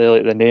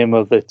the name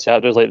of the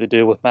chapters like they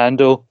do with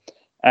Mando.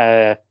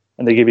 And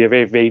they give you a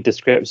very vague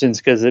descriptions,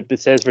 because it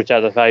says for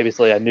chapter 5 it's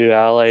like a new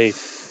ally,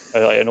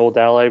 or like an old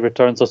ally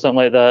returns or something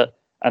like that.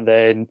 And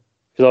then,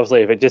 because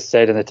obviously if it just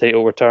said in the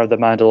title "Return of the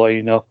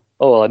Mandalorian," oh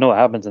well, I know what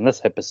happens in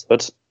this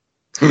episode.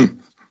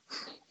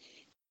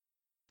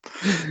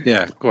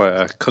 Yeah, quite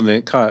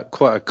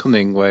a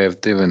cunning way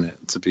of doing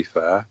it, to be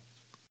fair.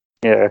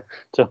 Yeah,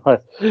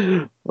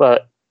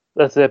 but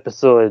this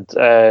episode,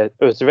 it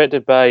was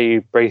directed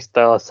by Bryce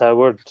Dallas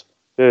Howard,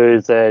 who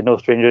is no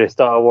stranger to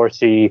Star Wars.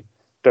 He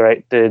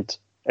directed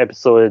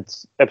episode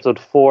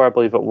 4, I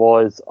believe it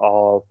was,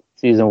 of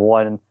season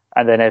 1,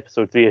 and then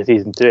episode 3 of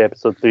season 2.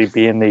 Episode 3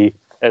 being the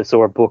episode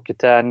where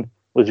Bo-Katan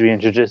was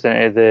reintroduced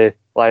into the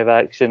live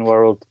action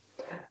world,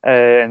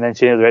 and then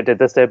she directed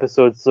this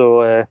episode.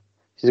 So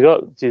she's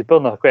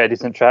building quite a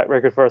decent track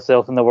record for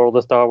herself in the world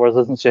of Star Wars,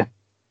 isn't she?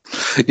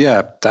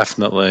 Yeah,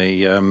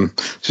 definitely.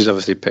 She's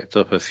obviously picked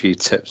up a few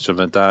tips from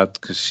her dad,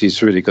 because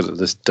she's really good at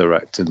this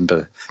directing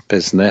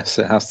business.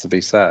 It has to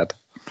be said.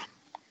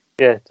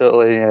 Yeah,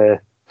 totally.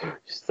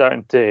 She's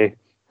starting to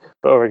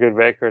put over a good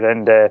record,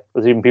 and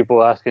there's even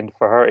people asking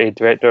for her to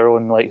direct her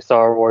own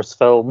Star Wars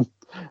film.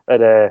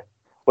 And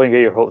wouldn't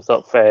get your hopes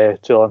up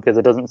too long, because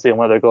it doesn't seem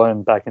like they're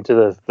going back into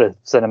the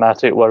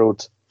cinematic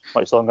world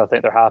much longer. I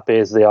think they're happy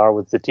as they are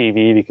with the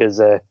TV, because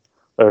they're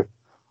doing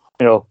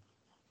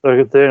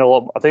a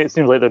lot. I think it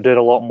seems like they're doing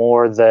a lot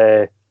more.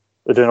 They're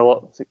doing a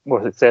lot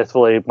more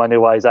successfully, money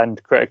wise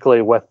and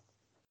critically, with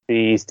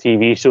these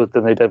TV shows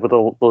than they did with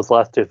those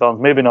last two films.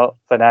 Maybe not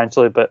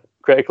financially, but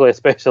critically,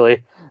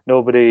 especially,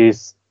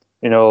 nobody's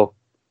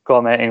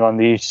commenting on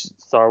these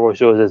Star Wars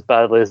shows as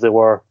badly as they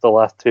were the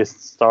last two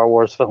Star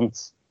Wars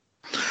films.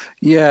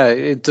 Yeah,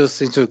 it does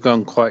seem to have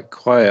gone quite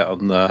quiet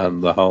on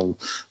the whole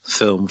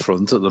film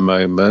front at the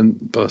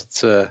moment,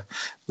 but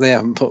they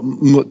haven't put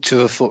much of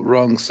a foot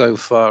wrong so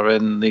far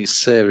in these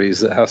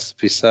series. It has to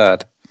be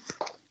said.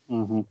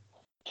 Mm-hmm.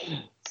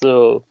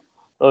 So,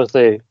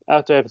 obviously,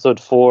 after episode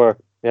 4,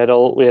 we had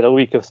a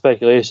week of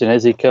speculation.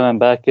 Is he coming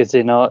back? Is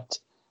he not?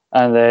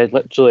 And then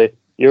literally,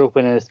 you're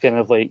opening this kind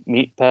of like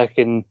meat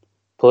packing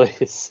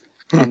place,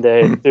 and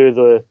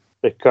through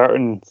the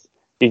curtains,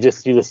 you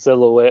just see the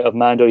silhouette of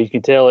Mando. You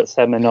can tell it's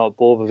him and not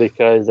Boba,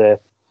 because the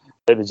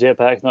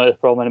jetpack's not as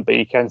prominent, but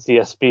you can see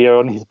a spear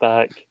on his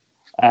back,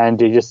 and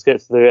he just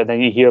gets through, and then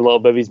you hear a little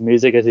bit of his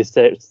music as he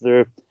steps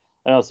through.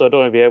 And also, I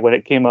don't know if you heard, when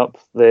it came up,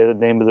 the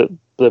name of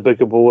the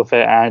Book of Boba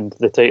Fett and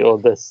the title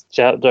of this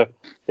chapter,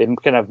 they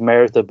kind of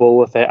merged the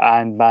Boba Fett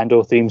and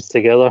Mando themes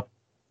together.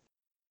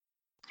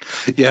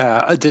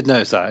 Yeah, I did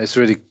notice that.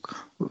 It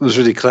was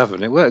really clever,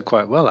 and it worked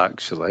quite well,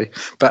 actually.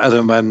 Better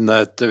than when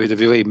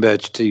WWE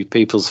merged two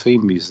people's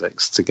theme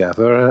musics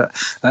together.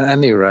 At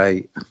any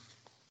rate,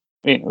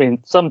 I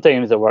mean,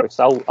 sometimes it works.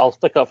 I'll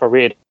stick up for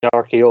Rated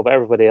RKO, but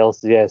everybody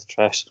else, it's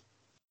trash.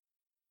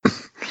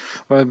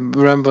 Well,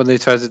 remember when they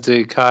tried to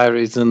do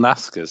Kyrie's and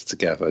Asuka's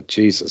together?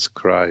 Jesus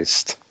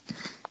Christ!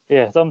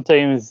 Yeah,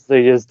 sometimes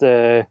they just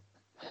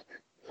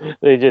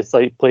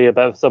like play a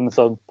bit of some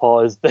song,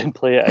 pause, then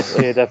play it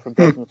a different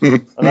person,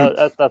 and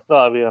that's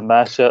not really a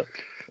mashup.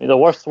 The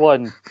worst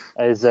one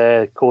is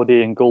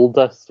Cody and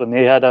Goldust, when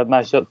they had a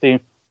mashup theme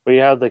where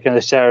you have the kind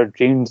of Shattered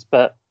Dreams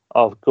bit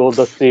of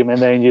Goldust theme,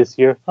 and then you just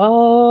hear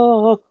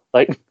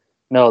like,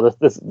 no,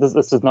 this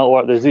does not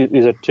work.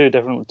 These are two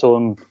different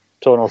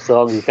tonal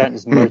songs. You can't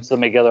just merge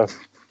them together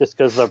just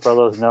because they're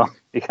brothers. No,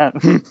 you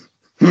can't.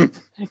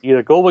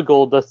 Either go with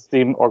Goldust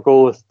theme or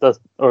go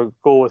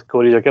with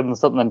Cody's, or give them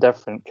something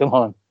different. Come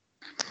on.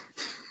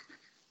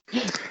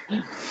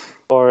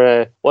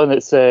 Or one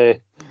that's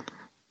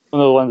one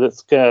of the ones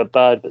that's kind of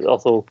bad, but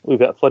also we've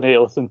got funny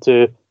to listen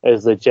to,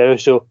 is the Jericho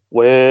Show.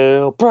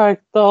 We'll break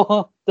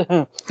the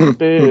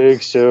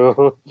big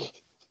show.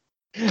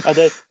 And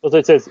then, as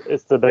it says,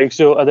 it's the big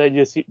show, and then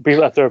you see,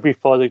 after a brief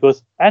pause, it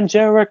goes, and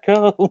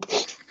Jericho,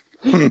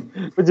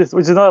 which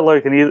is not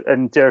like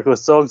in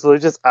Jericho's song, so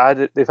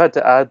they've had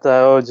to add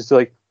that on, just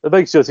like, the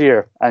big show's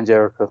here, and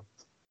Jericho.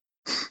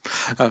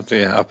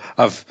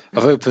 I've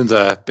opened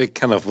a big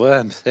can of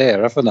worms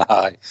here, haven't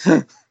I?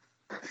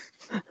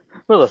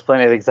 Well, there's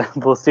plenty of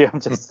examples here.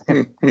 I'm just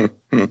saying.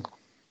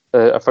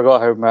 I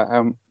forgot how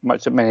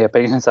many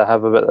opinions I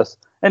have about this.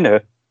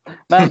 Anyway,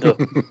 Mando's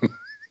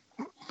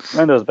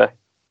back.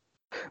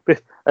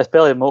 As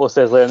Peli Moto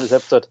says later in this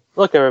episode,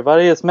 look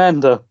everybody, it's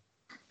Mando.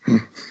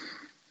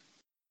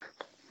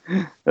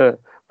 But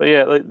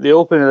yeah, like the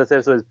opening of this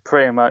episode is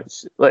pretty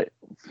much like,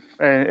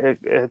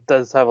 it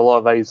does have a lot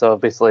of vibes of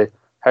basically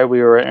how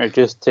we were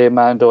introduced to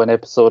Mando in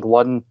episode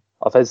 1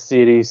 of his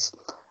series.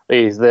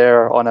 He's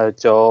there on a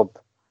job,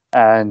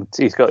 and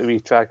he's got a wee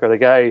tracker. The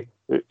guy,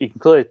 you can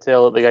clearly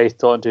tell that the guy he's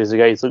talking to is the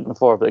guy he's looking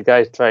for, but the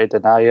guy's trying to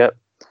deny it.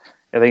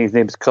 I think his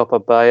name's Copper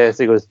Bias.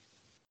 He goes,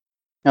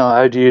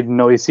 how do you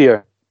know he's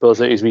here? Pulls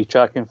out his wee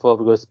tracking fob.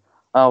 He goes,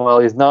 oh, well,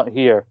 he's not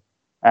here.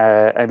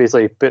 And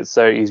basically puts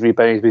out his wee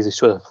bunny, basically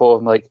shows a photo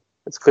of him, like,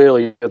 it's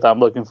clearly that I'm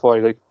looking for.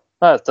 He's like,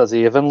 that doesn't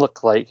even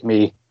look like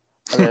me.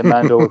 And then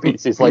Mando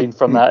repeats his line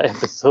from that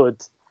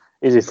episode.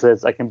 He just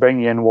says, I can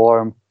bring you in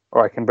warm,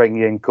 or I can bring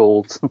you in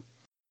cold.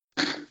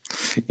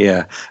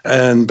 Yeah,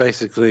 and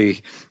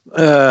basically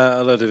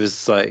a lot of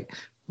his like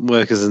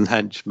workers and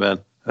henchmen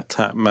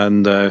attack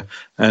Mando,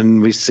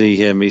 and we see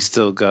him. He's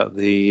still got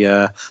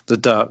the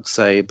dark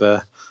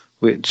saber,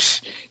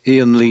 which he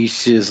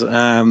unleashes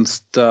and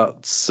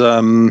starts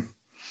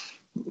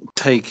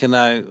taking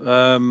out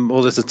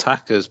all his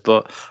attackers.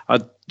 But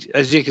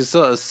as you can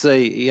sort of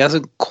see, he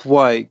hasn't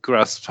quite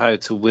grasped how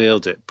to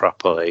wield it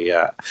properly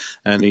yet,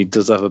 and he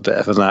does have a bit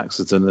of an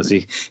accident as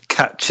he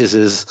catches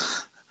his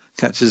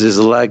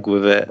leg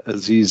with it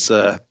as he's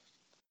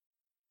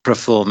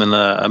performing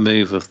a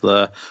move with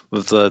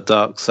the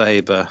dark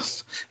saber.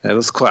 It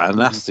was quite a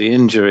nasty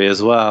injury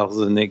as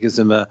well, and it gives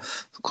him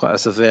quite a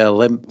severe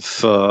limp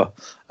for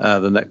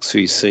the next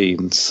few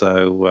scenes.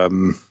 So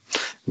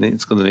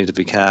he's going to need to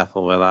be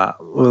careful with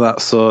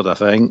that sword, I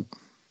think.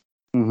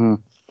 Mm-hmm.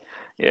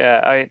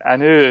 Yeah, I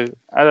knew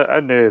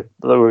that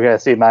we were going to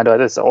see Mando. I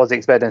wasn't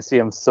expecting to see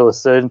him so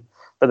soon,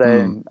 but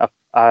then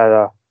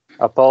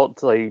I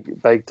felt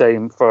like big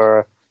time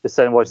for just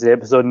sitting and watching the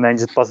episode and then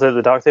just bust out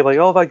the dark saber, like,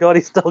 oh my god,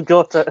 he still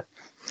got it.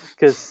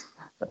 Because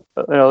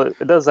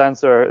it does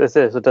answer.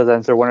 It does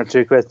answer one or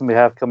two questions we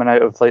have coming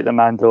out of like the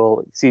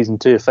Mando season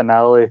 2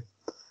 finale,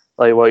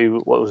 like what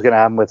was going to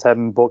happen with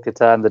him,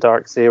 Bo-Katan, the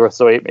dark saber.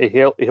 So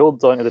he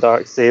holds on to the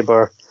dark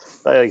saber.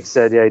 Like I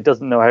said, yeah, he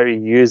doesn't know how to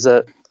use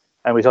it,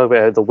 and we talk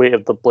about the weight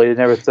of the blade and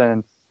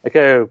everything. It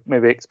kind of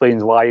maybe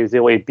explains why he was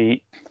able to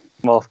beat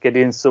Moff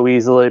Gideon so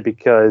easily,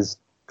 because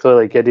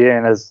clearly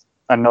Gideon, as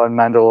a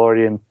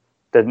non-Mandalorian,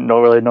 didn't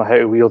really know how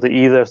to wield it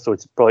either. So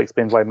it probably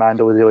explains why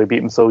Mando was able to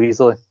beat him so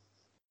easily.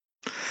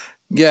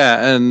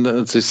 Yeah, and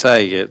as you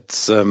say,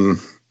 it's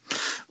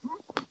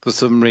for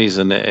some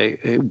reason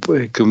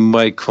it can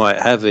weigh quite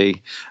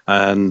heavy,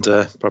 and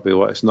probably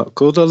why it's not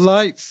called a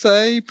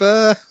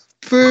lightsaber.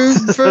 Boom,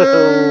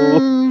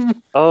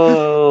 boom.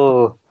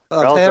 Oh,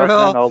 I'm here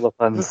all the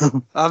puns.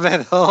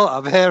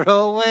 I'm here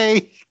all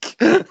week.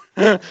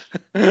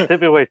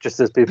 Tip your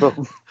waitresses,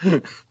 people.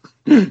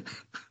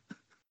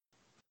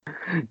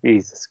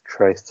 Jesus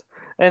Christ.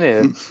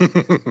 Anyway,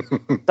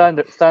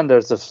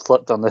 standards have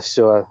slipped on this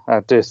show,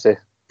 I do say.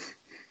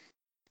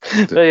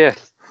 But yeah,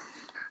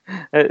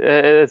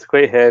 it's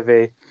quite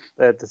heavy.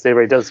 The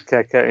saber, he does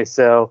kick out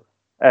himself.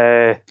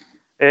 It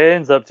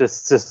ends up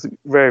just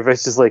very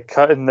viciously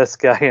cutting this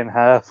guy in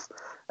half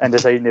and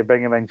deciding to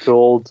bring him in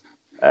cold,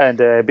 and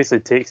basically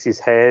takes his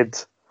head.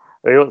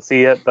 We don't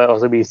see it, but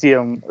also we see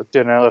him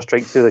doing another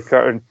strike through the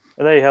curtain,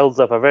 and then he holds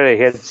up a very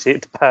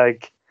head-shaped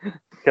bag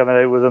coming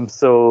out with him.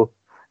 So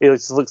he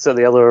just looks at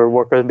the other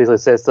workers and basically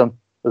says to them,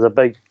 "There's a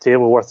big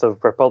table worth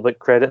of Republic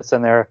credits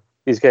in there.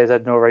 These guys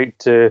had no right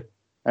to.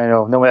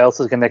 No one else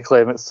is going to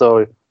claim it. So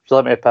if you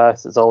let me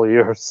pass, it's all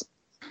yours."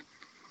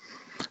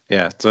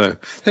 Yeah, so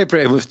they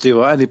pretty much do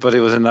what anybody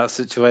was in that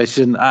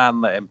situation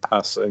and let him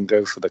pass and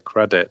go for the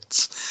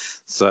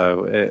credits.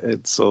 So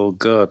it's all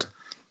good.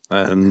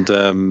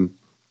 And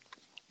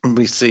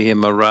we see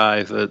him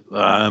arrive at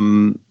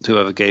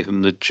whoever gave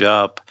him the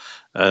job,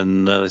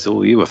 and they say,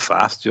 "Oh, you were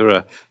fast.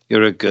 You're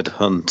a good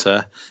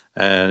hunter."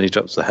 And he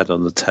drops the head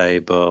on the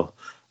table,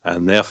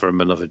 and they offer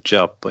him another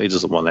job, but he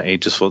doesn't want it. He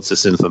just wants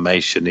this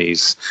information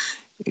he's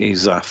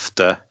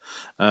after.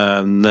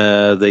 And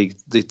they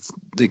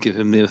give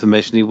him the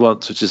information he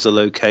wants, which is the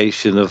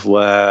location of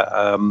where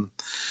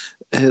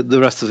the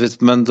rest of his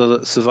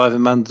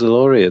surviving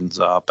Mandalorians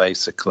are,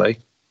 basically.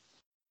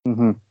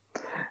 Mm-hmm.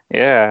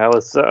 Yeah, I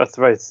was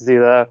surprised to see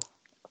that.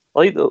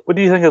 Like, what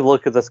do you think of the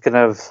look of this kind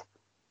of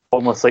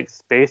almost like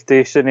space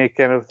station-y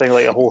kind of thing,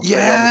 like a whole city?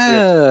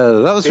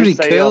 That was really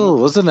cool,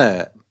 wasn't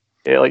it?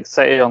 Yeah, like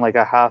city on like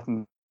a half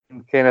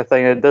kind of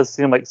thing. It does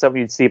seem like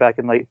something you'd see back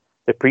in like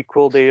the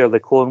prequel day or the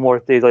Clone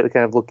Wars days, like the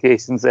kind of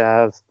locations they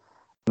have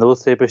in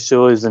those type of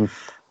shows. And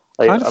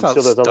like, kind of I'm felt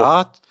sure there's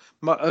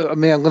I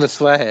mean, I'm going to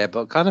swear here,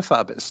 but kind of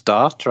felt a bit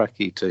Star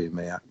Trek-y to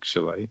me,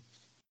 actually.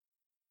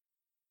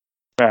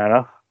 Fair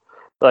enough.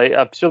 Like,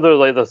 I'm sure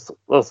there's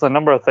a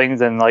number of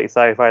things in like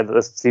sci-fi that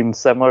this seems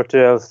similar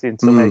to. I've seen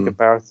so many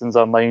comparisons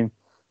online,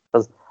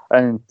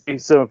 and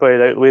someone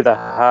pointed out the way the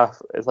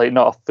half is like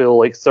not a full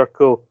like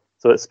circle,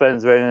 so it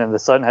spins around and the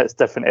sun hits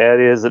different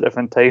areas at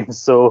different times.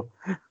 So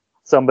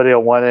somebody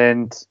on one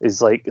end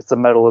is like it's the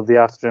middle of the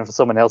afternoon, for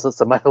someone else it's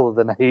the middle of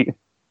the night.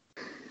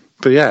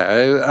 But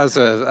yeah, as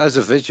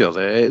a visual,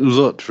 it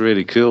looked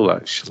really cool,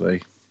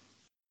 actually.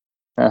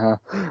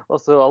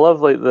 Also, I love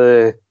like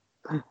the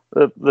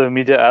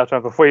immediate after,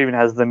 before he even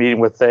has the meeting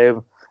with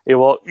them,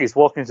 he's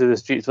walking through the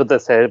streets with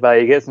this head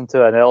bag. He gets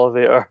into an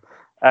elevator,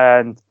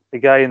 and the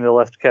guy in the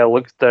lift kind of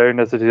looks down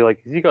as if he's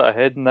like, "Has he got a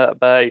head in that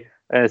bag?"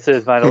 And it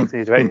says "Man," looks to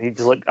his right, and he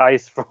just like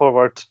eyes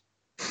forward.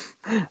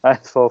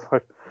 It's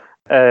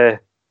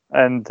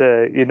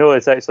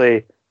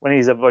actually when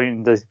he's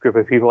around this group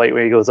of people, like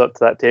when he goes up to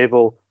that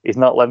table, he's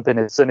not limping.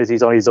 As soon as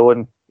he's on his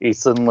own, he's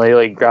suddenly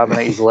like grabbing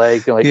at his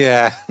leg and like,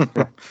 yeah.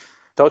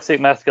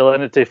 Toxic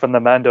masculinity from the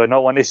Mando,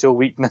 not want to show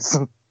weakness.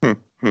 Well,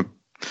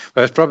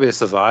 it's probably a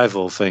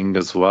survival thing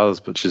as well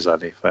as much as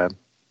anything.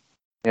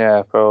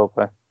 Yeah,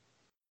 probably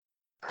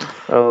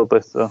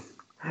so.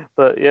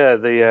 But yeah,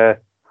 the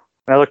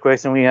another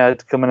question we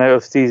had coming out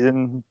of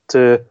season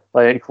 2,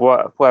 like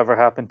whatever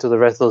happened to the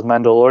rest of those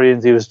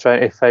Mandalorians he was trying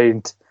to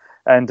find,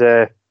 and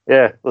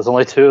there's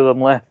only 2 of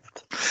them left.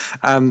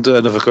 And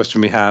another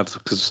question we had,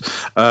 because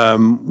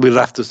we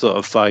left a sort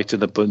of fight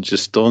in a bunch of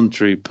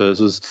stormtroopers,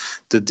 was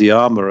did the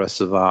armorer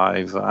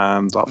survive?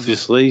 And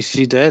obviously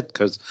she did,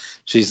 because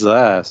she's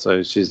there,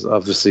 so she's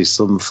obviously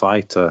some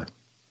fighter.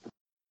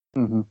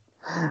 Mm-hmm.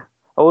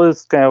 I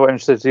was kind of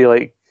interested to see,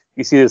 like,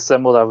 you see the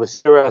symbol. I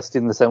was sure I've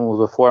seen the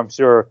symbols before. I'm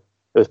sure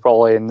it was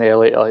probably in there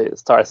like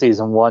start of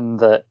season 1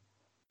 that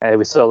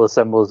we saw the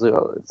symbols.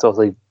 It's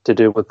obviously to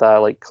do with that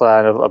like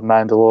clan of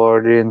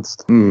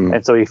Mandalorians,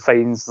 and so he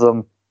finds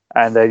them.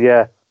 And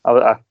I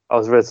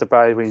was really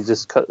surprised when you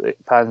just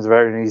pans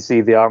around and you see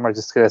the armor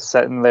just kind of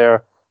sitting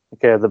there,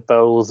 kind of the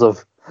bowels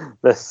of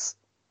this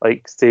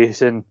like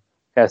station,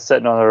 kind of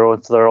sitting on their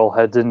own, so they're all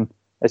hidden.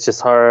 It's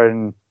just her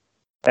and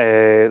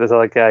there's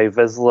another guy,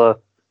 Vizsla.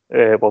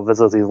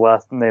 Vizsla's his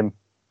last name,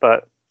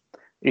 but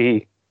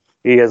he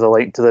has a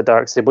link to the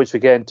dark side, which we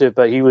get into.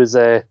 But he was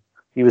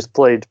he was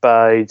played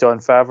by Jon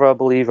Favreau, I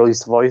believe, or at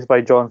least voiced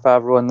by Jon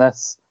Favreau in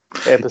this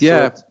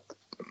episode.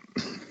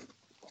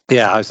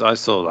 Yeah, I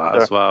saw that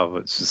as well,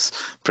 which is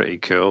pretty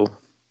cool.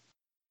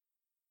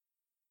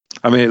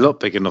 I mean, it looked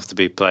big enough to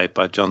be played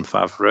by Jon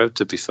Favreau,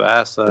 to be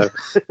fair. So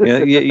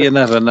you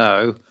never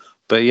know.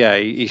 But yeah,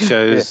 he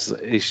shows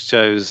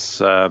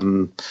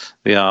the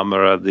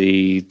armorer,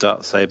 the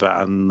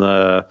Darksaber, and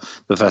the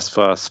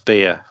Vespa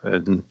spear,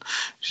 and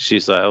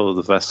she's like, "Oh,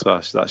 the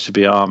Vespa, that should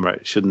be armor.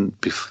 It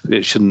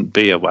shouldn't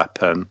be a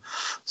weapon."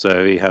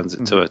 So he hands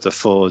it to her to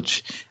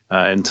forge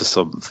into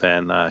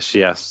something.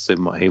 She asks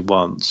him what he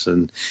wants,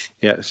 and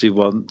he actually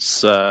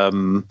wants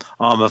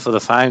armor for the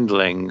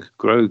Foundling,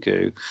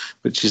 Grogu,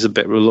 which he's a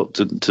bit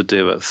reluctant to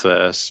do at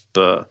first,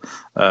 but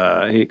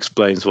he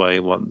explains why he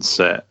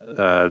wants it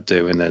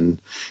doing, and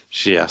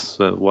she asks,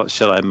 "What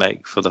shall I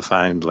make for the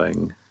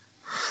Foundling?"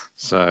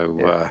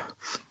 So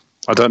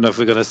I don't know if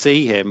we're going to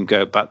see him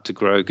go back to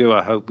Grogu.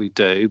 I hope we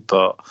do,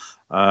 but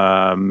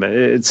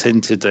it's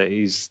hinted that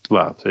it's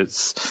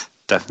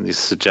definitely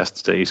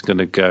suggested that he's going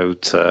to go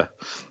to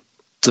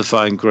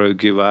find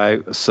Grogu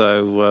out.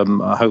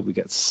 So I hope we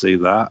get to see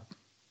that.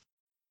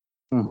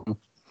 Mm-hmm.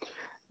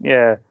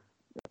 Yeah,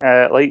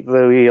 like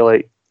the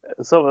way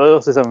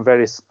something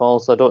very small.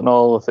 So I don't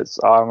know if it's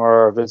armor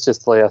or if it's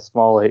just like a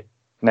small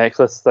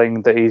necklace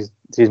thing that he's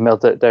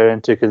melted it down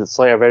into, because it's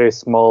like a very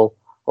small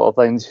little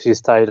thing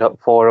she's tied up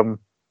for him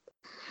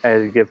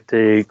and give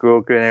to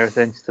Grogu and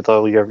everything. She said,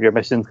 "Oh, your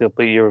mission's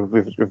complete.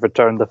 You've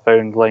returned the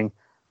Foundling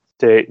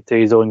to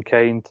his own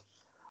kind."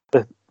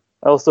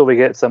 Also, we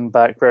get some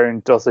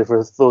background, also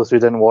for those who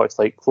didn't watch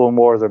like Clone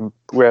Wars or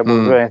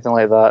Rebels or anything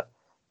like that.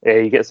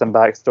 You get some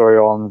backstory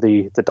on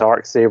the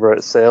Darksaber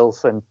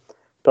itself, and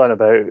talking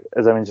about,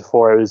 as I mentioned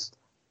before, it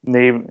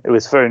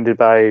was founded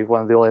by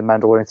one of the only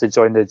Mandalorians to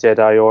join the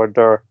Jedi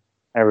Order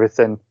and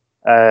everything.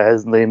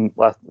 His name,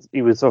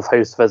 he was of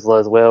House Vizsla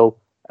as well,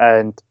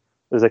 and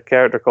there's a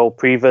character called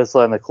Pre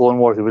Vizsla in the Clone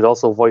Wars who was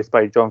also voiced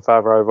by Jon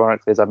Favreau,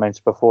 ironically, as I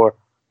mentioned before,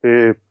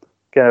 who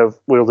kind of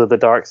wielded the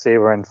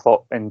Darksaber and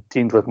fought and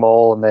teamed with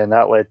Maul, and then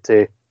that led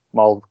to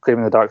Maul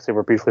claiming the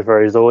Darksaber briefly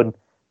for his own.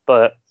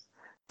 But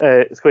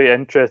it's quite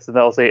interesting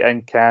that also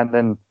in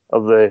canon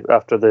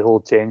after the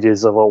whole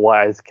changes of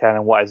what is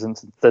canon, what isn't,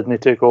 since Disney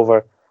took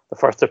over, the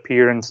first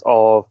appearance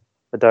of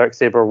the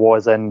Darksaber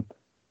was in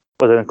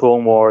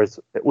Clone Wars,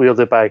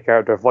 wielded by a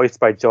character voiced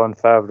by Jon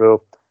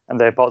Favreau, and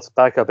then pops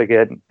back up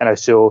again in a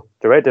show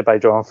directed by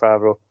Jon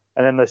Favreau,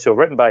 and then the show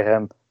written by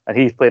him, and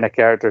he's playing a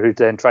character who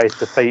then tries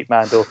to fight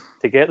Mando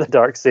to get the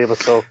Darksaber.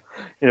 So,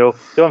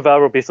 Jon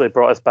Favreau basically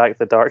brought us back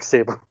the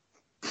Darksaber.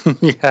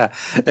 Yeah,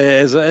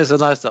 it's a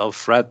nice little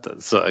thread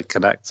that sort of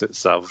connects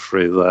itself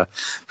through all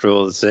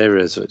the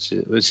series, which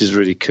is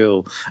really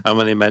cool. And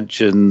when he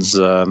mentions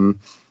Bo-Katan,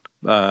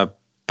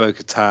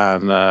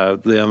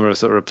 the Emperor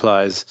sort of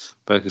replies,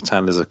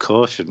 "Bo-Katan is a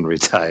cautionary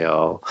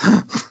tale."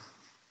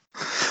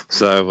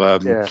 So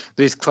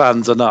these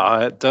clans are not,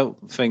 I don't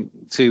think,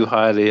 too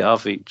highly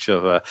of each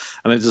other,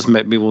 and it just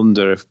made me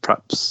wonder if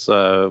perhaps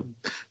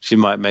she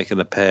might make an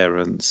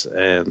appearance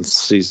in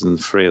season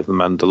 3 of The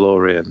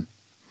Mandalorian.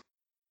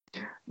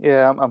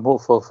 Yeah, I'm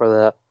hopeful for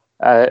that.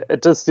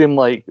 It does seem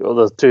like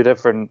there's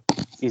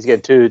he's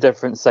getting two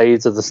different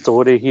sides of the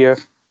story here,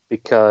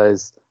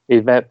 because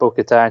he met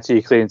Bo-Katan,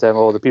 she claims him,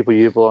 the people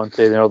you belong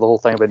to, the whole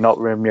thing about not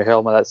removing your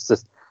helmet,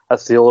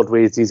 that's the old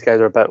ways. These guys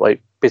are about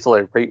like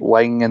basically right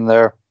wing in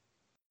their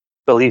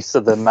beliefs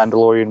of the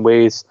Mandalorian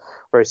ways,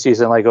 whereas she's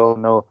like, "Oh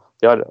no,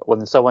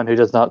 when someone who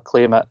does not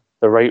claim it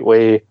the right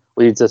way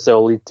leads us,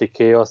 it'll lead to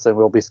chaos and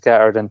we'll be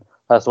scattered." And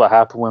that's what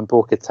happened when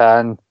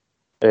Bo-Katan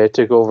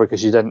took over,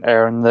 because she didn't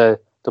earn the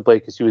play,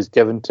 because she was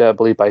given to, I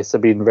believe, by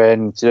Sabine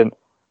Wren. She didn't,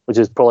 which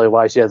is probably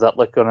why she has that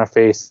look on her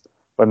face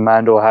when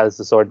Mando has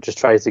the sword, just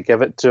tries to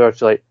give it to her.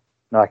 She's like,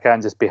 "No, I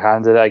can't just be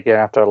handed it again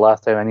after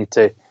last time. I need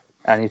to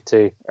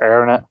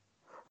earn it."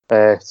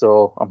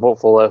 So I'm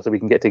hopeful that we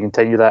can get to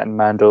continue that in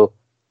Mando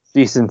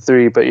season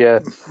 3. But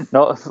yeah,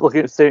 not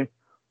looking at saying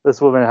this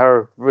woman,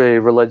 her really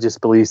religious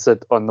beliefs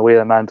on the way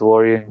of the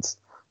Mandalorians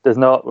does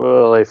not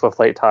really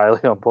reflect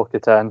highly on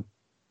Bo-Katan.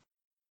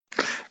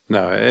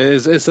 No,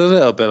 it's a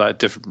little bit like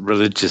different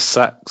religious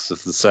sects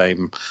of the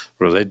same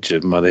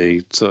religion, where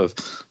they sort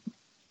of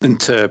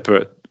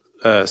interpret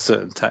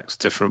certain texts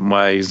different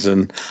ways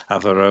and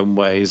have their own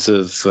ways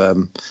of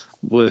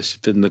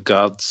worshipping the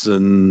gods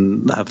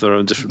and have their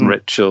own different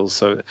rituals.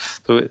 So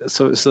it's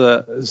a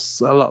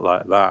lot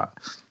like that.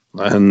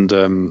 And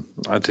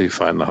I do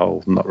find the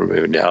whole not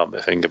removing your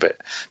helmet thing a bit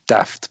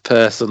daft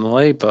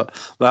personally, but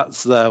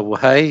that's their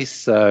way.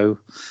 So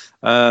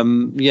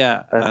and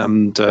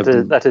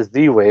that is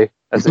the way,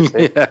 as they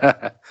say.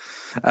 Yeah,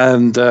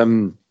 and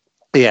the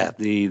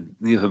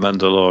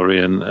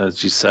Mandalorian,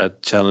 as you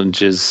said,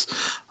 challenges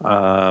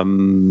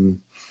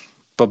Boba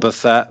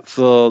Fett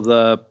for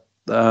the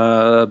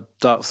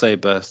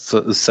Darksaber,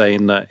 sort of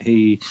saying that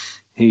he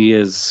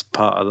is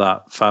part of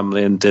that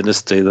family and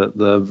dynasty, that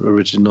the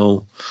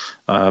original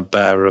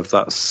bearer of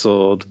that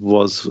sword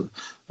was,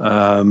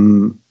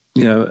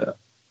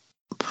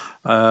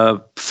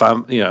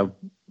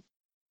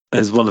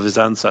 is one of his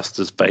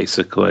ancestors,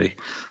 basically.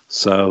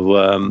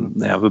 So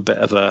they have a bit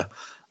of a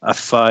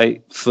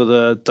fight for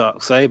the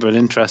Darksaber. And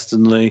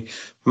interestingly,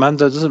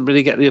 Mando doesn't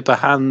really get the upper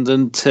hand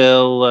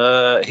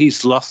until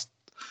he's lost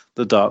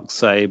the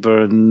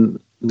Darksaber and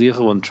the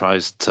other one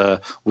tries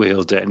to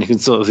wield it. And you can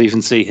sort of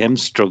even see him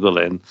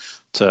struggling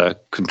to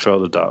control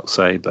the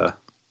Darksaber.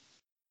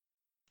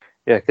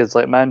 Yeah, because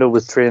like Mando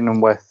was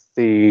training with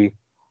the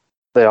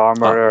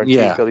armor,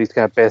 yeah, these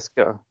kind of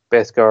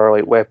Beskar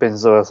like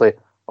weapons. So it's like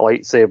a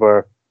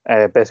lightsaber.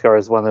 Beskar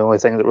is one of the only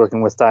things that really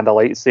can withstand a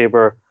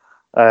lightsaber.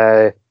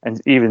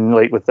 And even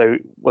like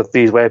with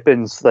these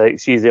weapons,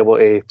 like he's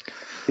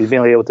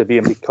mainly able to beat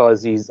him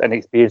because he's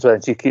inexperienced with it.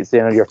 And she keeps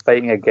saying, "You're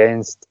fighting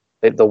against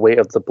like the weight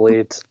of the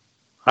blade."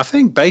 I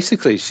think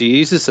basically she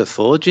uses her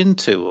forging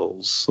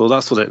tools. Well,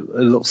 that's what it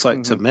looks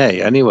like to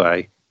me,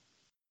 anyway.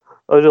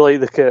 I really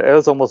like it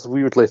was almost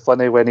weirdly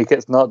funny when he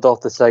gets knocked off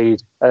the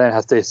side and then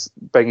has to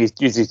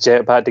use his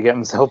jetpack to get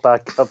himself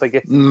back up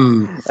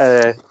again.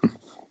 Well,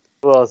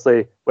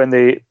 obviously, when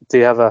they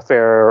have a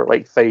fair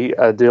like fight,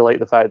 I do like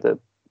the fact that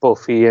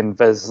both he and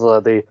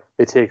Vizsla they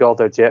take off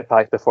their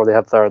jetpacks before they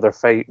have their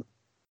fight.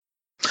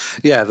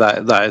 Yeah,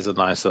 that is a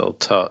nice little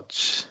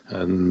touch,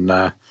 and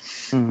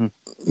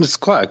it's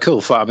quite a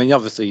cool fight. I mean,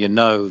 obviously, you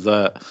know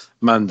that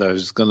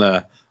Mando's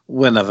gonna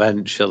win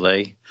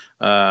eventually.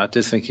 I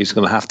did think he's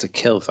going to have to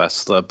kill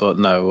Vizsla, but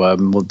no.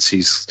 Once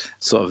he's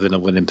sort of in a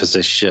winning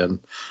position,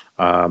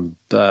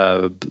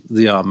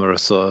 the armorer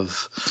sort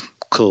of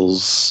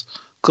calls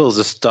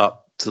a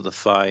stop to the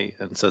fight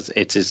and says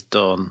it is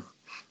done.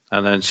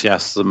 And then she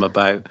asks them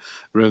about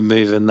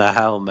removing their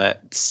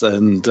helmets,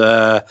 and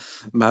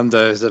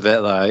Mando's a bit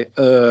like,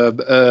 well,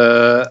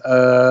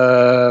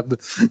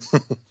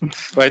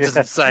 he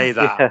doesn't say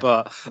that,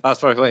 but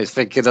that's probably what he's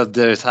thinking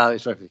under his helmet.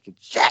 He's probably thinking,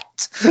 shit.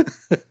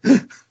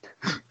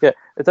 Yeah,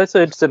 it's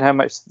actually interesting how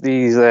much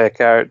these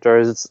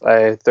characters,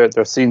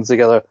 their scenes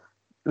together,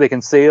 they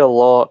can say a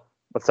lot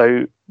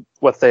without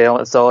with the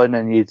helmets on,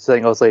 and you'd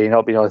think obviously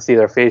not being able to see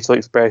their facial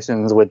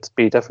expressions would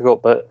be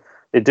difficult, but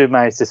they do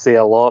manage to say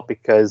a lot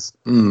because,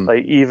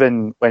 like,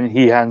 even when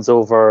he hands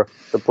over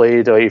the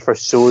blade, or he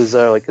first shows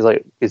her,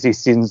 because he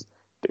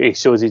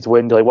shows his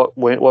wound, like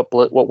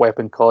what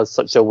weapon caused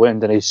such a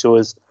wound, and he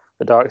shows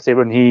the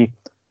Darksaber, and he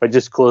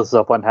just closes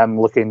up on him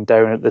looking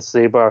down at the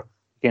saber.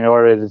 You can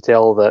already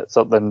tell that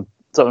something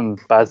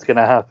bad's going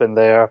to happen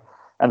there,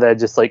 and then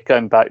just like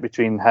cutting back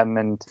between him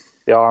and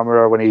the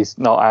armorer when he's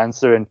not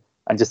answering,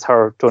 and just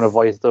her tone of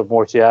voice, the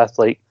more she asks,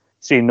 like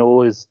she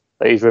knows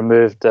that he's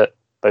removed it,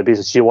 but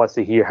basically she wants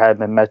to hear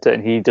him admit it,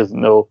 and he doesn't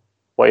know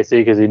what to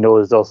say because he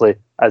knows obviously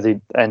as he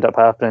end up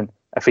happening,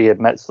 if he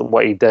admits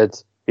what he did,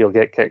 he'll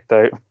get kicked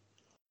out.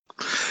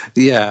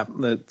 Yeah,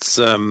 it's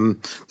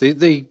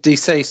they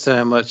say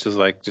so much as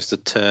like just a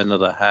turn of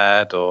the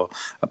head or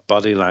a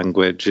body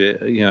language.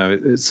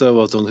 It's so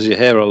well done because you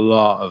hear a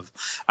lot of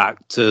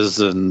actors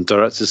and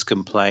directors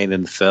complain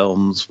in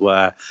films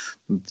where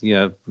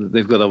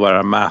they've got to wear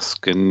a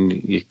mask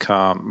and you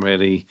can't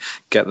really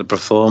get the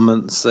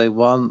performance they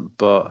want.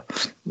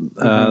 But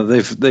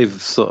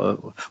they've sort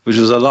of, which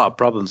was a lot of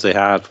problems they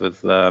had with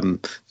the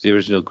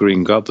original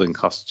Green Goblin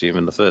costume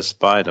in the first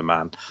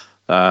Spider-Man.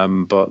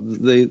 But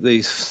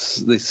they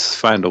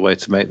found a way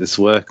to make this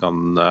work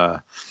on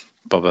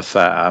Boba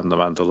Fett and the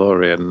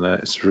Mandalorian.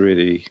 It's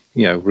really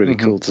really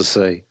cool to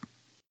see.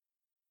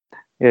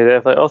 Yeah,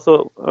 definitely.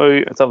 Also,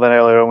 something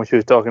earlier on when she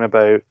was talking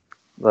about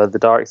the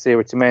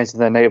Darksaber, she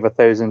mentioned the Night of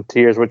 1,000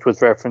 Tears, which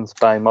was referenced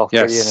by Moff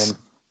Gideon in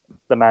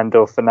the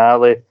Mando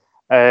finale.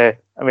 And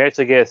we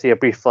actually get to see a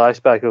brief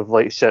flashback of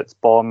like ships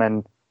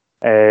bombing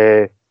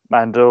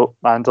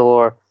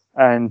Mandalore,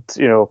 and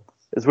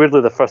it's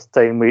weirdly the first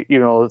time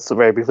it's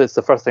very briefly, it's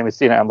the first time we've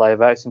seen it in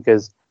live action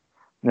because,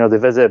 they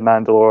visited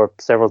Mandalore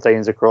several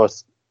times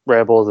across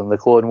Rebels and the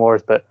Clone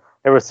Wars, but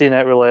never seen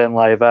it really in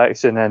live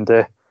action. And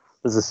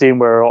there's a scene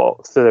where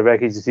through the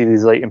wreckage you see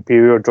these like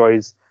Imperial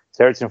droids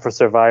searching for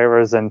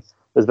survivors, and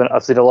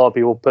I've seen a lot of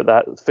people put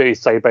that footage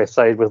side by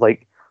side with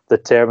like the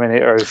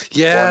Terminator.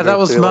 Yeah, that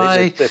was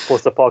the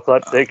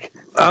post-apocalyptic.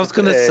 I was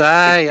going to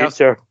say. I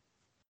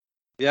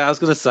was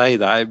going to say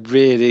that. I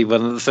really,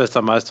 when the first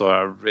time I saw it,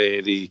 I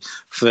really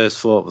first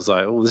thought was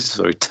like, oh, this is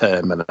very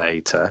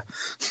Terminator.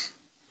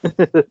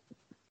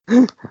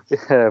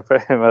 Yeah,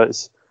 very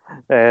much.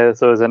 So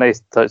it was a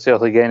nice touch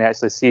again,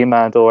 actually see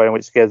Mandalore,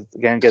 which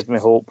gives me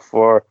hope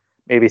for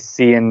maybe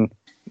seeing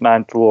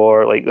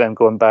Mandalore, like them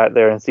going back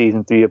there in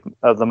season 3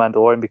 of the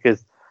Mandalorian,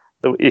 because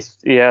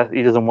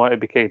he doesn't want to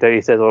be kicked out.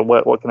 He says, well,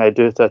 what can I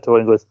do to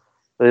atone? He goes,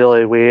 the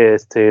only way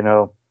is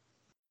to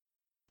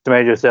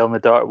submerge yourself in the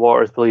dark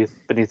waters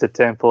beneath the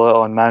temple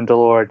on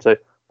Mandalore. It's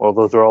like, well,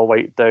 those are all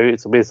wiped out.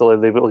 So basically,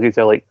 they look at each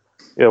other like,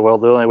 well,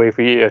 the only way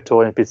for you to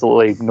atone is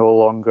basically no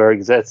longer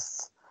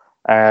exists.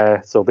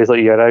 So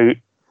basically, you're out.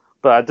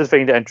 But I just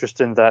find it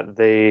interesting that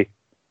they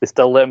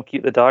still let him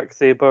keep the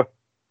Darksaber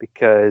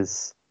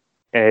because,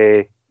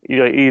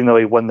 even though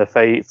he won the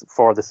fight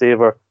for the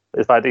saber,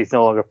 the fact that he's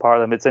no longer part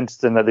of them, it's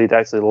interesting that they'd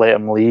actually let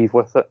him leave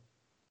with it.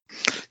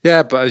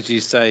 Yeah, but as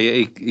you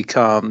say, he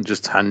can't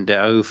just hand it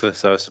over.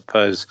 So I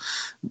suppose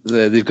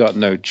they've got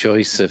no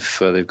choice if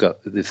they've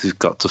got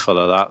to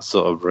follow that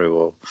sort of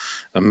rule.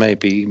 And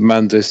maybe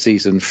Mando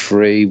season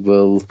 3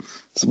 we'll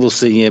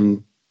see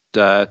him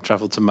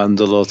travel to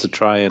Mandalore to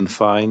try and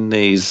find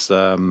these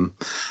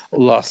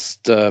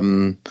lost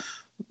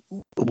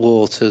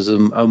waters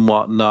and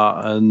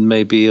whatnot, and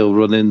maybe he'll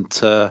run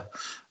into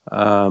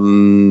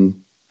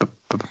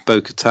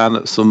Bo-Katan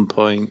at some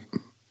point.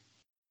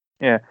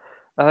 Yeah,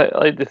 I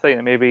like to think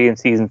that maybe in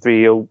season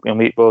 3 you'll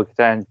meet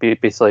Bo-Katan,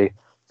 basically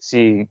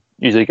she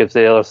usually gives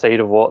the other side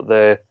of what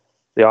the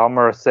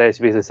armor says.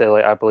 She basically said,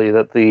 like, I believe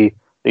that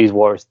these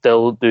waters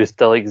still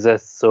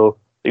exist, so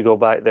you go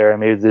back there and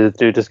maybe they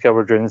do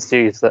discover during the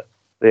series that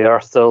they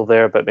are still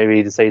there, but maybe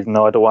he decides,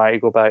 no, I don't want to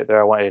go back there,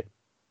 I want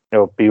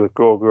to be with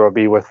Grogu or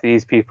be with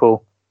these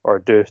people or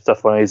do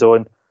stuff on his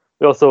own.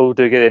 We also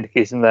do get an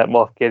indication that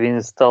Moff Gideon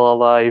is still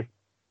alive,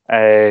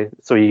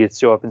 so he gets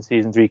show up in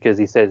season 3 because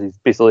he says he's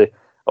basically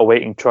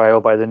awaiting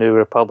trial by the New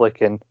Republic,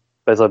 and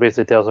Bezos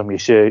basically tells him you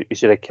should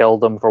have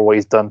killed him for what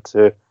he's done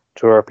to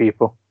our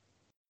people.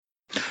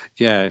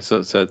 Yeah, so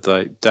it said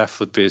like death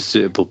would be a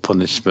suitable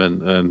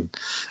punishment, and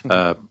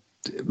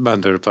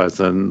Mando replies,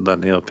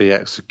 then he'll be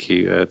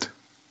executed.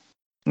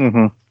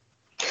 Mm-hmm.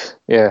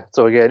 Yeah.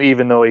 So again,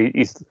 even though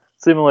he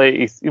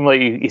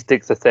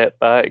takes a step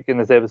back in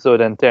this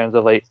episode in terms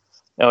of like,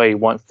 he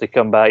wants to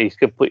come back. He's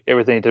complete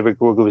everything he did with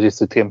Grogu was just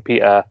to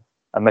complete a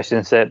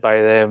mission set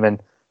by them,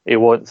 and he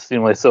wants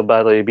seemingly so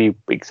badly to be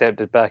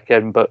accepted back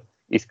in, but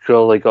he's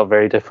clearly got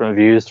very different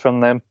views from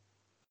them.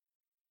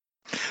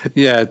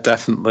 Yeah,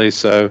 definitely.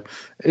 So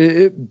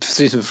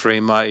season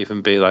 3 might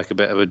even be like a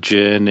bit of a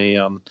journey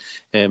on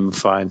him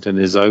finding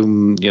his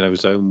own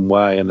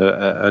way and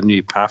a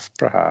new path,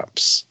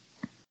 perhaps.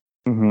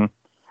 Mm-hmm.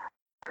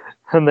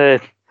 And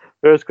then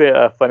there's quite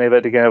a funny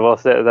bit again of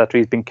Offset after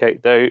he's been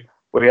kicked out,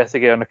 where he has to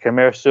get on a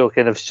commercial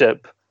kind of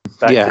ship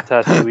back to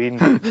Tatooine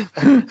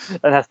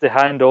and has to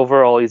hand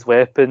over all his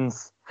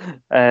weapons.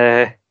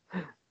 And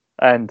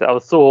I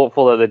was so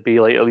hopeful that there'd be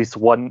like at least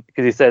one,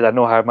 because he said, I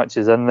know how much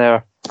is in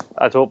there.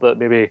 I'd hope that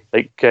maybe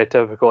like a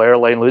typical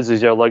airline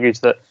loses your luggage,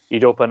 that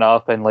you'd open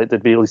up and like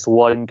there'd be at least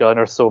one gun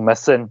or so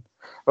missing,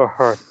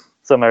 or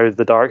somehow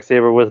the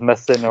Darksaber was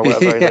missing or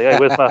whatever. Yeah.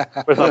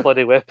 Like, where's my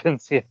bloody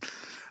weapons here?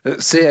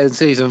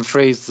 Season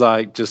 3's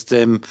like just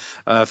him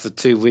for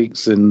 2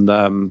 weeks in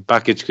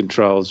baggage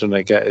controls when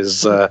they get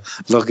his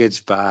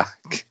luggage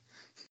back.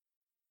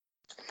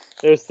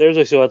 There's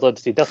a show I'd love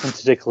to see. Nothing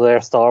to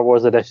declare Star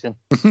Wars edition.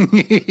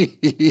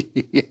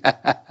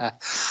 Yeah.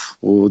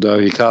 Oh no,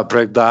 you can't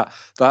bring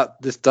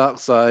this dark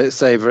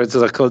saber into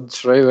the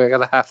country. We're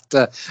gonna have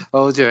to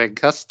hold you in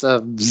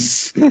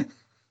customs.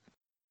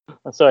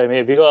 I'm sorry, mate.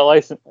 Have you got a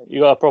license? You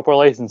got a proper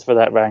license for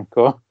that,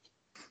 Rancor?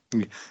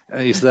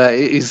 He's there.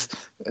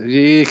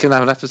 You can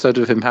have an episode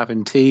of him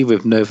having tea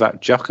with Novak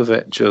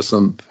Djokovic or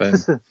something.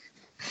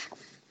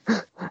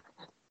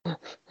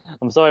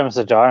 I'm sorry,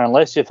 Mr. Jar.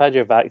 Unless you've had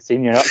your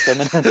vaccine, you're not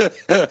coming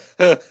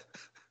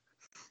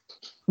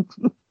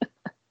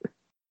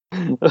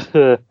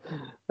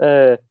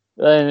in.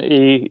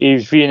 And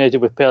he's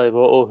reunited with Peli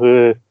Motto,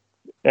 who,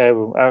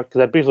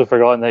 because I'd briefly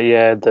forgotten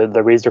that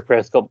the Razor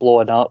Crest got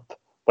blown up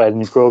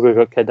when Grogu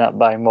got kidnapped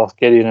by Moff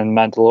Gideon and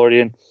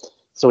Mandalorian.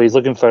 So he's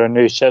looking for a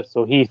new ship.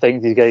 So he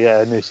thinks he's going to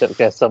get a new ship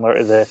similar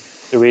to the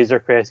Razor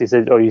Crest. He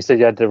said, you said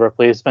you had the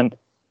replacement.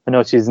 I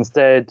know she's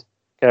instead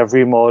kind of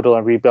remodeling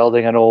and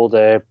rebuilding an old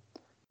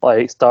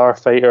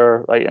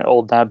starfighter, like an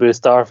old Naboo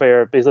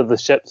starfighter. Basically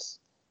the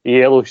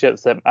yellow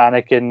ships that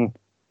Anakin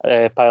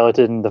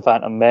piloted in the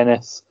Phantom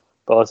Menace.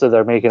 But also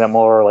they're making it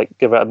more like,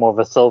 give it more of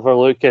a silver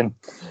look. And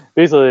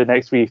basically the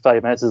next 5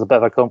 minutes is a bit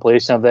of a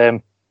compilation of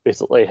them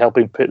basically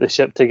helping put the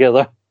ship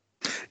together.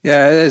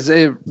 Yeah,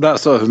 that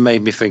sort of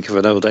made me think of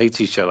an old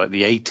 80s show like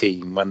the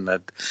A-Team, when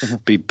they'd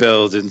be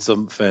building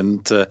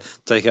something to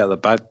take out the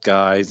bad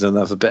guys and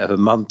have a bit of a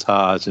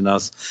montage, and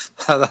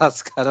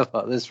that's kind of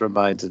what this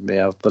reminded me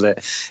of, but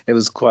it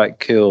was quite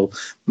cool.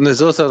 And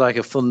there's also like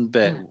a fun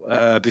bit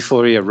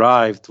before he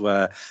arrived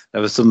where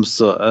there was some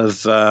sort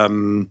of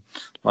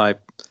like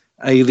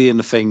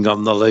alien thing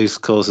on the loose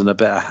causing a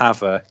bit of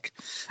havoc,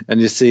 and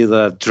you see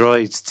the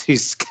droids too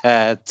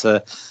scared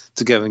to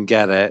go and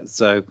get it,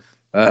 so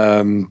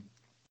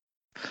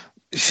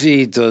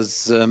she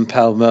does,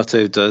 Peli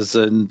Motto does,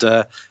 and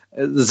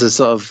there's a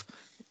sort of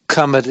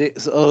comedy,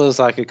 it's almost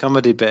like a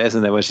comedy bit,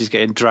 isn't there, where she's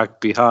getting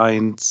dragged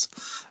behind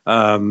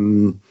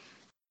some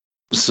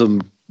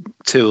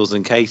tools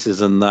and cases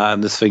and that,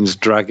 and this thing's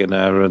dragging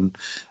her, and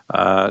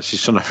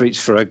she's trying to reach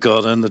for a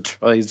gun, and the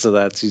droids are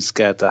there too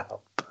scared to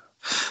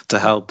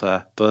help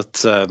her,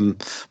 but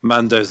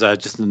Mando's there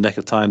just in the nick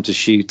of time to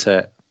shoot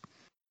it.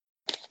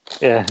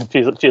 Yeah,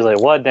 she's like,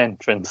 one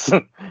entrance.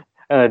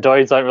 And the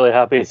droids aren't really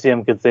happy to see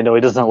him because they know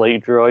he doesn't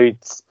like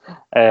droids.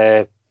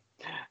 And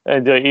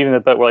even the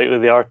bit where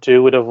like the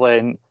R2 would have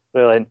went,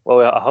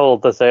 well, I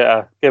hold this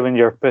out, given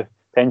your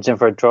penchant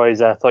for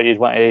droids, I thought you'd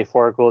want to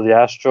forego the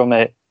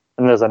astromech.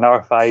 And there's an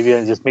R5 here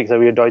and it just makes a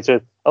weird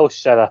droid. Oh,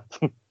 shut up.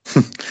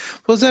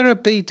 Was there a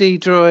BD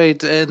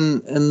droid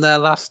in there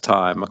last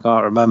time? I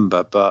can't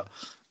remember, but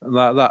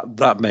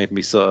that made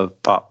me sort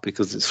of pop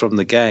because it's from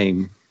the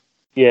game.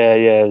 Yeah,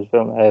 it's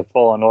from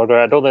Fallen Order.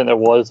 I don't think there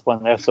was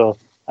one there, so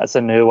that's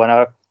a new one.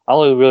 I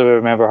only really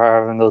remember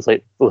her having those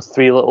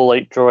three little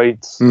light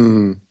droids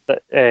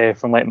that,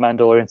 from like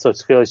Mandalorian. So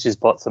it's clearly she's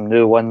bought some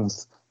new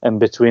ones in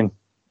between.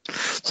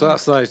 So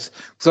that's nice.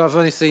 So I've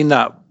only seen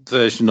that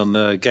version on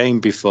the game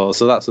before,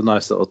 so that's a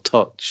nice little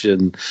touch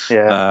and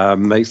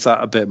makes that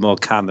a bit more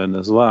canon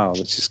as well,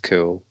 which is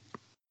cool.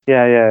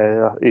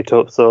 Yeah, you'd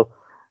hope so.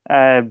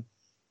 I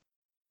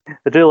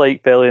do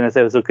like Belly in this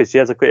episode because she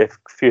has quite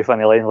a few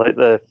funny lines, like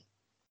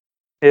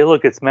hey,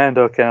 look, it's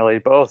Mando kind of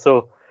like, but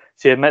also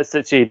she admits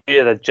that she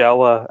dated a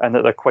Jawa and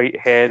that they're quite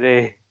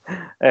hairy.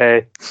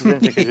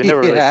 Because we've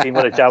never really seen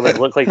what a Jawa would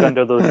look like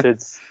under those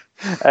hoods.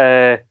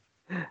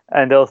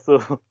 And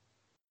also,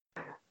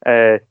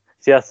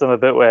 she asks him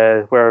about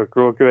where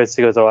Grogu is.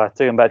 She goes, I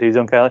took him back to his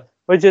own kind.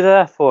 What'd you do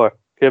that for?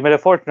 Could have made a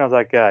fortune of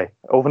that guy.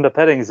 Opened a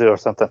petting zoo or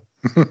something.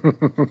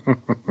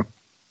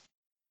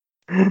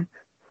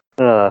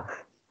 So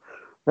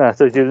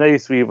it's a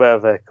nice wee bit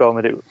of a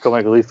comic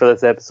relief for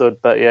this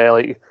episode. But yeah,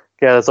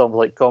 it's almost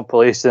like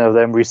compilation of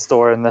them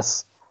restoring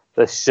this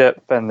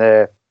ship and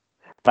the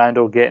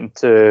Mando getting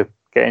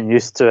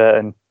used to it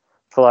and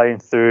flying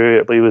through.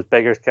 I believe it was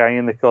Beggars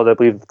Canyon they called it. I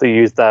believe they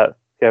used that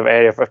kind of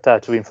area for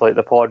Tatooine for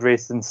the pod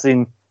racing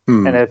scene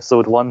in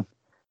episode 1.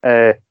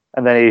 And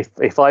then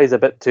he flies a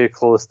bit too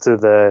close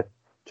to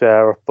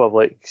a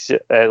Republic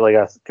ship, like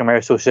a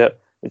commercial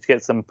ship, which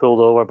gets him pulled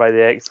over by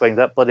the X-Wing.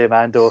 That bloody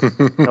Mando,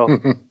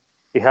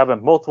 he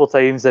happened multiple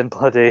times in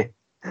bloody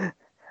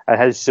at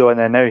his show, and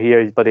then now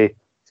here he's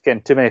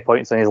getting too many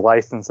points on his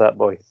license, that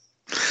boy.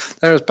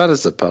 They're as bad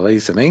as the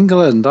police in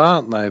England,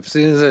 aren't they? As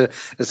soon as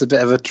it's a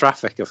bit of a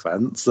traffic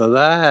offence, they're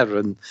there,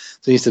 and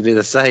it seems to be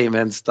the same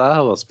in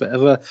Star Wars. Bit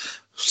of a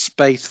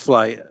space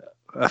flight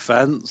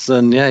offence,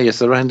 and you're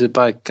surrounded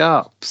by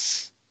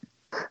cops.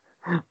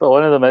 But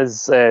one of them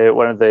is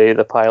one of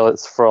the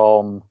pilots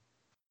from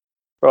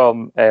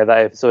that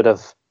episode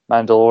of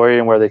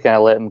Mandalorian where they kind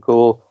of let him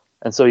go,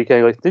 and so he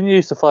kind of didn't you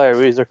used to fly a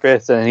Razor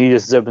Crest, and he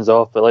just zooms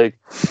off, but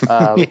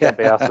we can't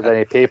be asked with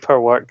any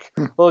paperwork.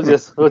 We'll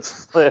just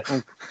let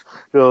him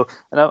go.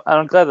 And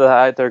I'm glad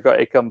that actor got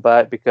to come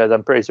back because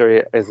I'm pretty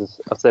sure,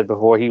 as I've said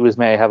before, he was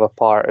meant to have a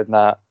part in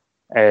that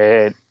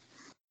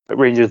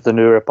Rangers of the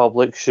New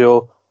Republic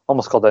show,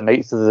 almost called the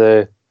Knights of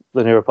the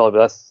New Republic,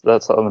 but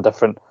that's something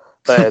different.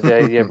 But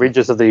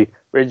Rangers of the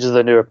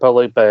New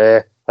Republic,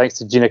 but thanks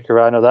to Gina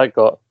Carano, that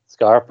got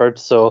scarpered.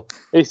 So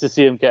nice to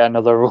see him get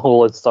another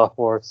role in Star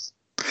Wars.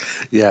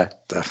 Yeah,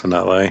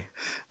 definitely.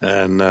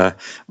 And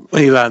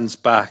when he lands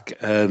back,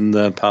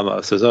 and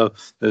Palmer says, "Oh,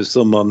 there's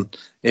someone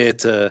here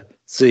to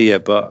see you,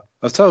 but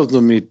I've told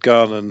them you'd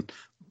gone and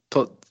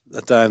put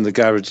down the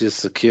garage's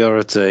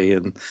security."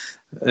 And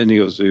he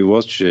goes, "Who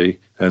was she?"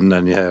 And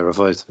then you hear a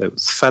voice. It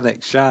was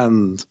Fennec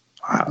Shand.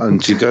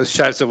 And she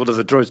shouts at one of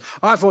the droids,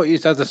 "I thought you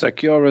said the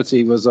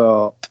security was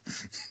up."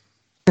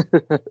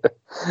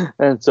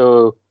 And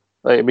so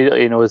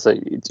immediately he knows that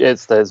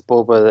it's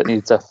Boba that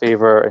needs a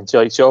favour, and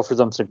she offers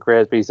him some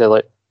credit, but he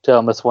said, tell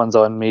him this one's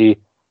on me.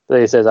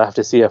 But he says, I have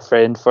to see a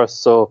friend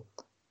first. So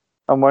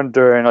I'm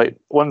wondering,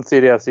 one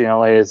theory I've seen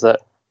online is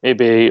that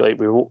maybe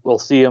we'll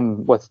see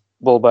him with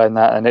Boba in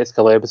the next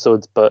couple of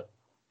episodes, but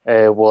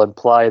will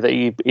imply that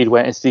he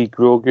went to see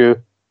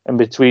Grogu in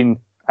between,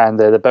 and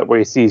the bit where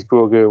he sees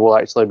Grogu will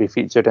actually be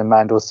featured in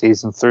Mando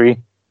season 3.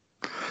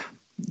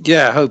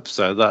 Yeah, I hope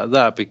so.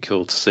 That'd be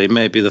cool to see.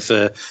 Maybe the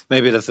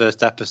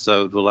first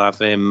episode will have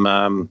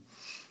him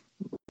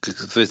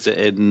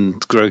visiting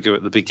Grogu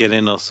at the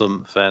beginning or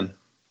something.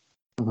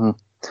 Mm-hmm.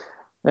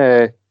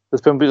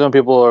 There's been some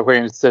people who are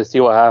waiting to see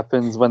what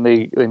happens when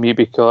they meet,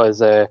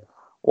 because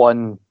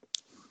one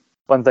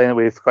thing that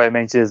we've quite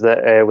mentioned is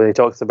that when he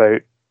talks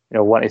about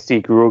wanting to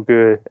see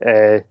Grogu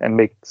and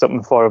make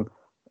something for him,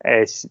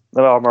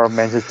 the armor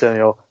mentions to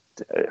him,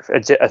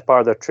 as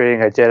part of their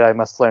training, a Jedi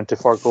must learn to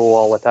forego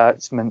all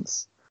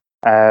attachments.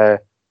 And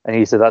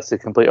he said that's the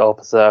complete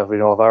opposite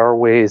of our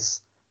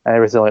ways, and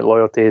everything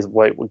loyalty is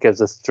what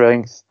gives us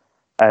strength.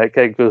 And it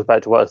kind of goes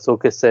back to what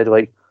Ahsoka said,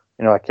 I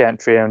can't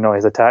train him,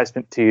 his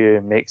attachment to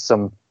you makes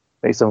him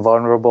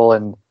vulnerable.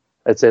 And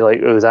I'd say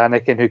it was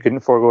Anakin who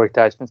couldn't forego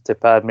attachments to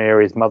Padme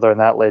or his mother, and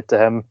that led to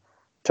him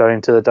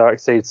turning to the dark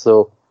side.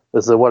 So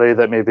there's a worry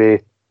that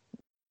maybe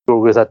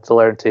Grogu's had to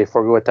learn to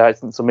forgo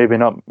attachment, so might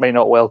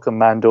not welcome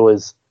Mando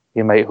as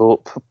you might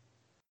hope.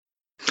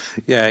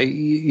 Yeah,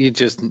 you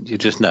just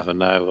never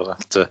know. We'll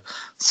have to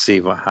see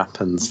what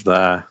happens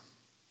there.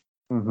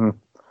 Mm-hmm.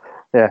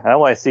 Yeah, I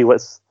want to see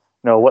what's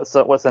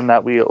in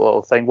that wee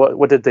little thing.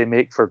 What did they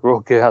make for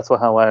Grogu? That's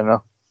what I want to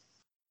know.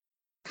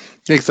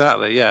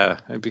 Exactly.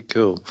 Yeah, it'd be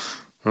cool.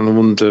 And I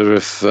wonder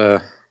if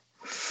will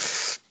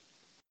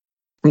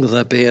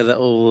there be a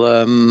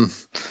little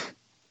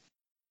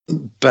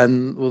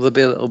Ben? Will there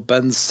be a little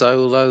Ben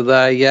Solo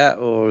there yet,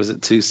 or is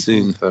it too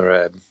soon for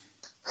him?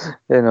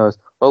 Who knows?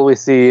 Will we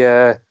see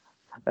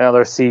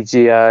another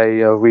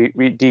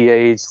CGI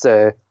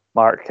de-aged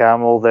Mark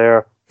Hamill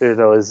there, who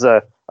was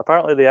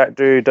apparently the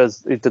actor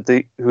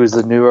who's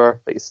the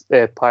newer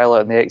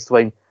pilot in the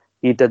X-wing.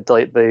 He did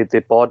like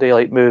the body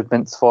like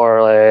movements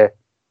for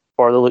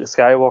the Luke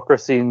Skywalker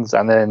scenes,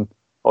 and then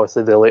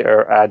obviously they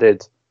later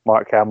added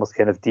Mark Hamill's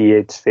kind of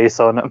de-aged face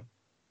on him.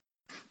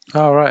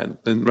 Oh,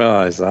 right. Didn't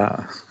realise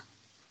that.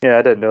 Yeah,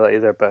 I didn't know that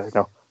either, but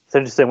it's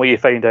interesting what you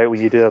find out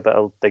when you do a bit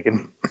of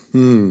digging.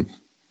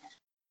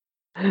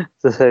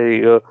 So there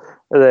you go.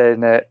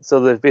 And then, so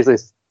they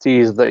basically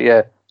teased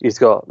that, he's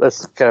got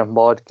this kind of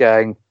mod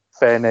gang,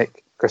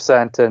 Fennec,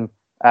 Chrysanthemum,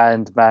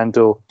 and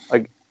Mando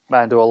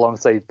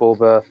alongside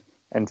Boba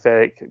and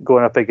Fennec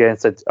going up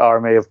against an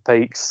army of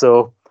Pikes.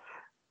 So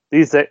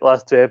these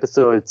last 2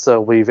 episodes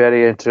will be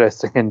very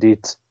interesting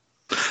indeed.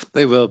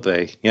 They will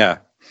be, yeah.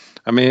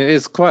 I mean,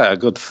 it's quite a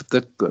good.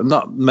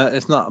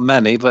 It's not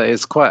many, but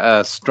it's quite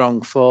a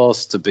strong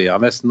force, to be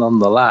honest.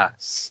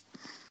 Nonetheless.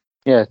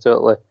 Yeah,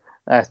 totally.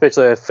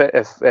 Especially if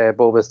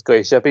Boba's got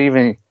his ship, he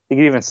can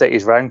even set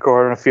his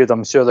Rancor on a few of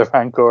them. I'm sure the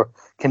Rancor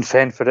can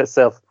fend for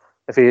itself.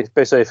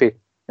 Especially if he,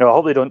 I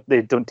hope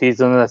they don't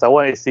tease on this. I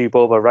want to see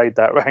Boba ride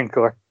that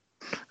Rancor.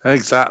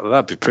 Exactly,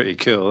 that'd be pretty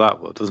cool. That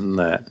would, doesn't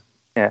it?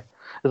 Yeah,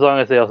 as long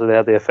as they had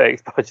the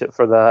effects budget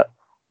for that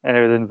and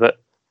everything. But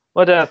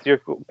what are your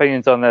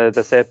opinions on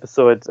this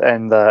episode?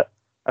 And I've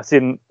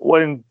seen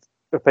one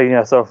opinion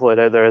I saw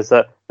floated out there is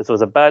that this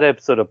was a bad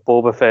episode of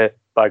Boba Fett,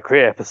 but a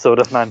great episode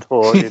of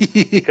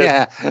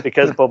Mandalorian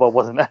because Boba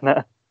wasn't in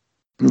it.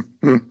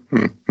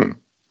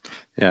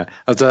 Yeah,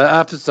 as an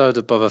episode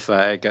of Boba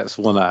Fett, it gets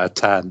 1 out of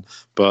 10,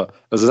 but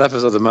as an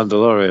episode of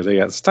Mandalorian, it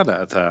gets 10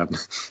 out of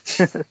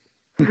 10.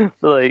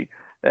 So, it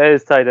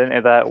is tied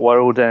into that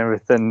world and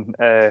everything.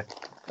 And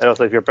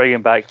also, if you're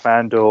bringing back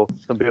Mando,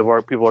 some people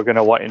are going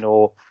to want to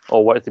know,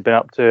 what's he been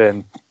up to?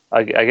 And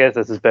I guess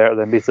this is better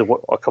than basically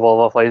a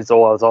couple of offlines. I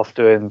was off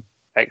doing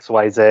X,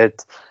 Y, Z,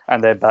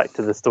 and then back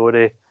to the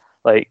story.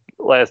 Let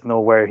us know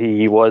where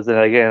he was. And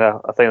again,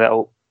 I think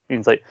that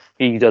means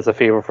he does a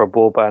favor for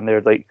Boba, and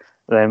they're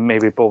then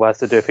maybe Boba has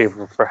to do a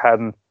favor for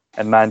him.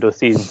 And Mando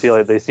sees and feel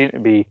like they seem to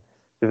be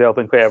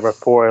developing quite a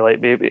rapport,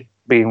 maybe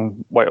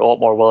being a lot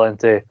more willing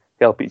to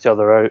help each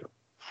other out.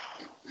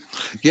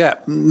 Yeah,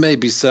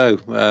 maybe so.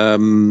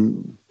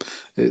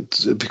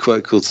 It'd be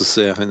quite cool to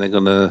see. I think they're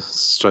going to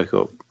strike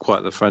up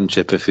quite the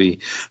friendship if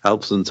he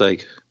helps them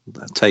take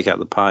out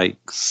the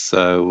Pikes.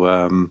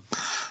 So,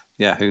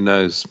 who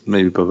knows?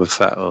 Maybe Boba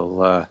Fett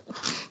will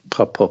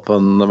pop up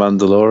on The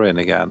Mandalorian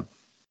again.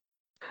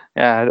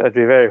 Yeah, I'd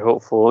be very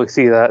hopeful we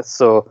see that.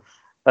 So,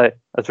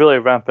 it's really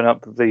ramping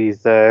up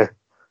these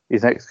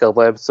next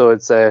couple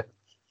episodes.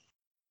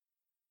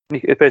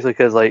 Especially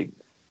because, with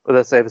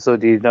this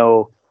episode,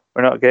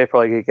 we're not probably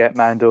going to get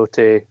Mando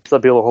to.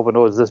 Some people are hoping,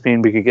 does this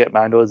mean we could get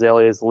Mando as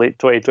early as late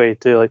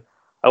 2022?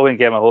 I wouldn't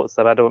get my hopes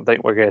up. I don't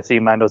think we're going to see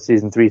Mando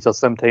season 3 till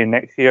sometime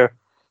next year.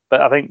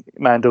 But I think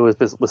Mando was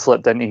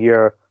slipped into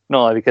here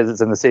not only because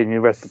it's in the same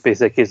universe, but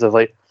basically a case of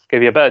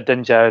give you a bit of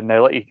Din Djarin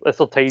now. Let's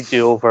tide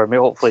you over, maybe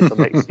hopefully till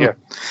next year.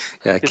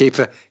 Yeah,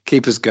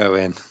 keep us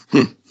going.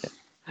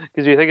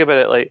 Because you think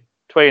about it,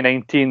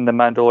 2019, the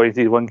Mandalorian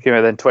season 1 came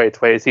out, then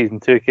 2020 season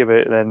 2 came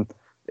out, and then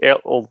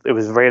it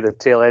was right at the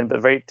tail end,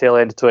 but right tail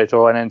end of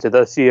 2021 into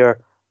this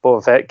year,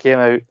 Boba Fett came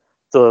out.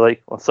 So we're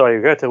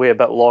going to have to wait a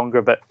bit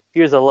longer, but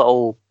here's a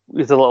little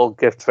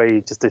gift for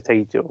you just to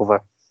tide you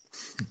over.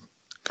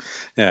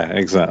 Yeah,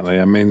 exactly.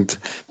 I mean,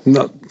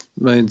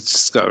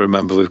 just got to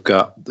remember we've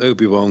got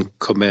Obi-Wan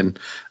coming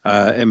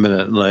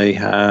imminently,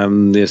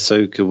 and the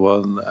Ahsoka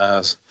one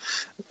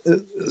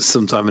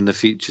sometime in the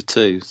future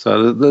too.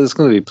 So there's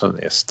going to be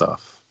plenty of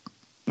stuff.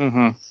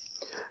 Mm-hmm.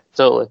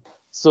 Totally.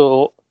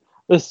 So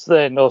this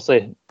then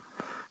also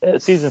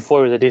season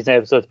 4 was a decent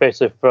episode,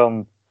 especially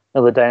from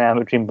the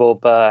dynamic between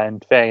Boba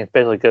and Fennec,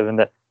 especially given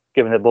that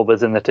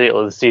Boba's in the title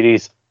of the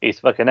series, he's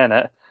fucking in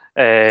it.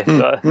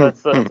 So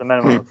that's a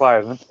minimum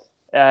requirement.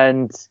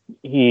 And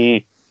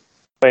he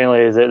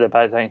finally is at the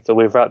bad thing. So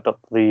we've wrapped up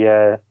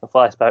the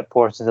flashback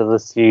portions of the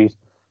series.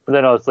 But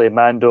then obviously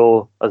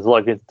Mando has a lot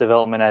of good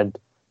development and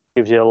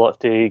gives you a lot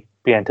to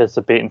be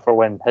anticipating for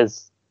when the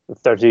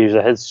third series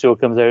of his show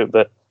comes out.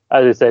 But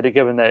as I said,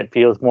 given that it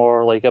feels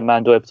more like a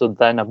Mando episode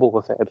than a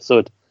Boba Fett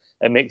episode,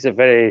 it makes it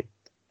very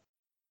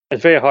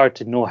hard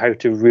to know how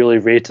to really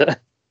rate it.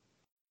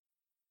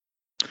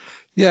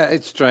 Yeah,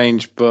 it's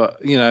strange, but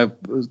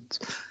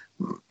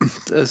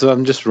so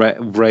I'm just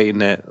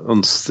rating it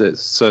on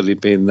solely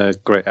being a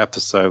great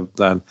episode.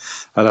 Then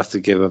I'd have to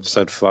give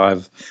episode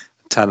 5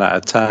 10 out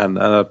of 10, and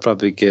I'd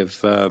probably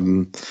give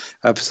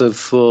episode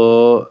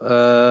 4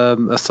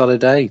 a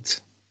solid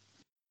 8.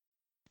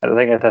 I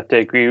think I'd have to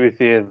agree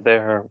with you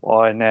there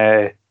on.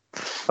 I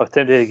was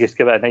tempted to just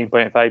give it a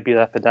 9.5, be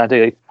that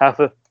pedantic, half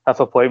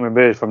a point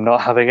removed from not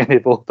having any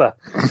Boba.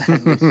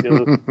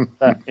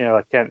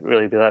 I can't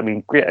really be that. I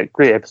mean, great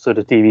episode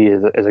of TV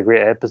is a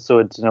great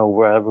episode,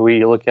 wherever way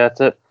you look at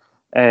it.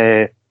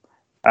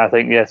 I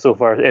think, so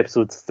far,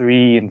 episodes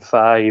 3 and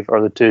 5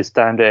 are the 2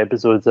 standard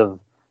episodes of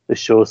the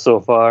show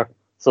so far.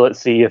 So let's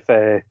see if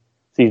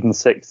season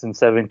 6 and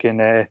 7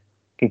 can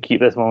can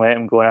keep this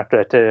momentum going after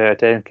a 10 out of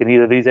 10. Can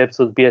either of these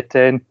episodes be a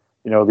 10?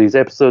 These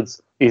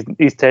episodes, these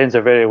 10s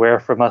are very rare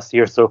from us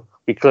here, so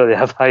we clearly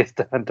have high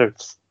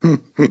standards.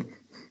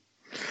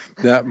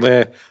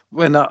 Yeah,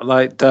 we're not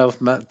like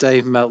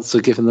Dave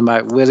Meltzer giving them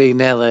out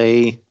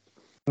willy-nilly.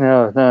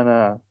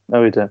 No,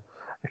 we don't.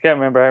 I can't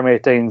remember how many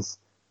times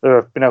there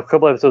have been a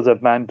couple episodes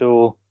of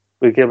Mando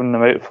we've given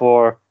them out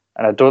for,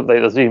 and I don't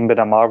think there's even been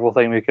a Marvel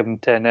thing we've given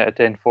 10 out of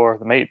 10 for.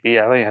 There might be,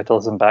 I think I had to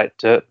listen back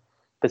to it.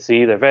 But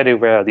see, they're very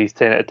rare, these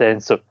 10 out of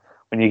 10, so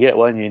when you get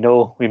one,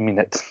 we mean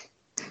it.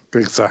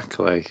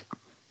 Exactly,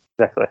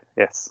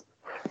 yes.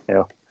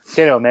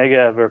 Kenny Omega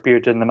ever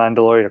appeared in The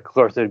Mandalorian, of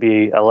course it'd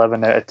be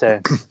 11 out of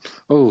 10.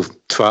 Oh,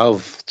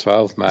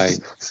 12, mate.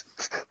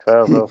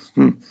 12, oh.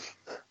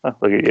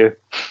 Look at you.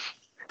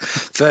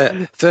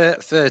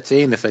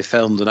 13 if they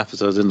filmed an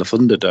episode in the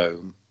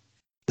Thunderdome.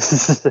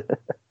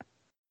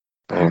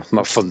 Oh,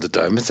 not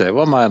Thunderdome, is it?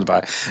 What am I on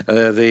about?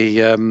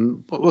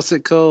 What's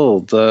it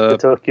called? The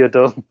Tokyo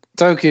Dome.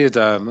 Tokyo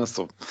Dome. That's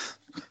all.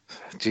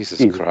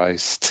 Jesus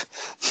Christ.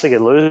 I think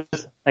I'd lose.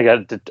 I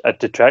got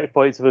detract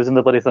points if it was in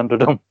the bloody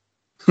Thunderdome.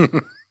 for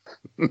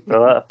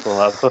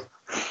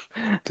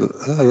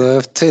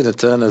that. Tina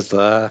Turner's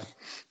there.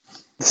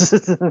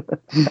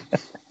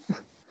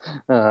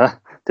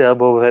 Tell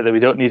Boba Fett that we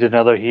don't need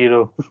another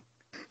hero.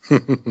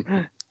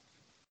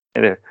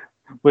 Anyway,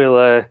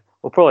 we'll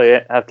probably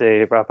have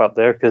to wrap up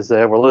there because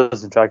we're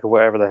losing track of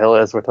whatever the hell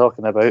it is we're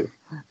talking about.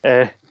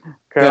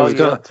 Carl, we've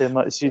got too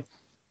much.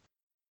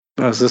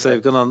 I was going to say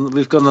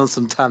we've gone on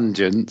some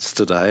tangents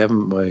today,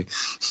 haven't we?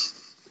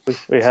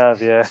 We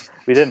have, yeah.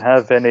 We didn't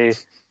have many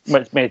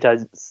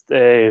tangents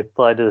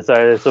applied to the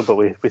side of this one, but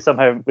we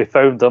somehow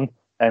found them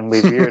and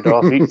we veered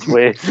off each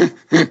way.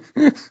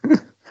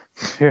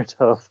 Veered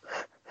off.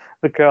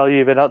 But Carl,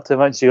 you've been up to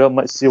much. You got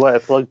much you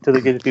want to plug to the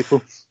good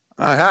people?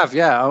 I have,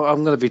 yeah.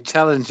 I'm going to be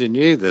challenging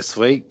you this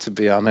week, to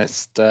be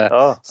honest,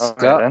 Scott.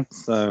 Right,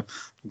 so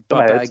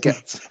better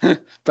get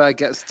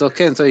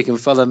stuck in so you can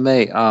follow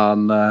me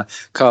on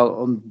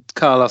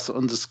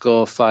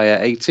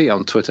Carlos_Fire80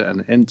 on Twitter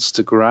and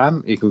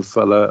Instagram. You can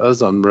follow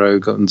us on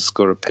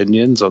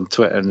Rogue_Opinions on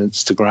Twitter and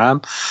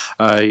Instagram.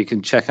 You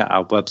can check out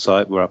our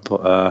website where I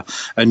put a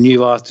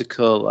new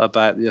article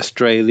about the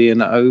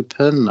Australian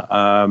Open.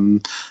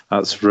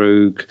 That's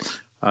Rogue.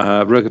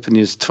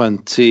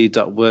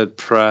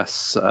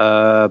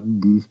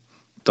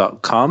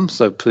 RogueOpinions20.wordpress.com.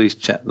 So please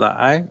check that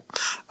out.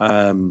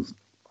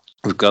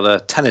 We've got a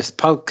tennis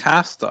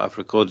podcast that I've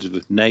recorded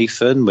with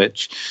Nathan,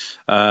 which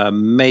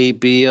may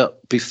be up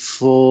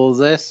before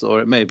this or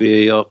it may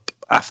be up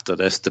after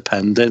this,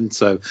 depending.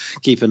 So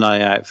keep an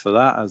eye out for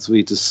that as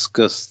we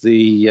discuss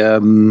the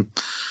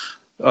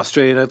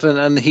Australian Open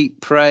and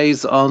heap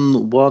praise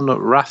on one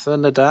Rafa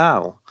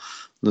Nadal.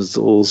 There's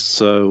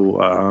also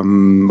a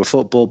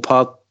football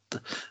pod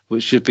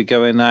which should be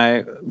going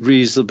out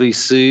reasonably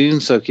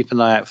soon, so keep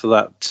an eye out for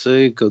that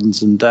too.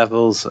 Guns and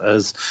Devils,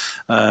 as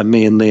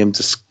me and Liam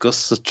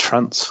discuss the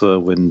transfer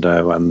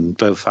window and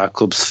both our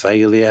club's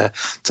failure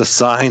to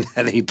sign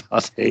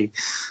anybody.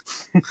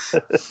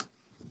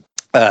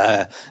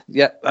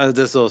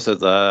 There's also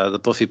the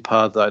Buffy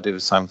pod that I do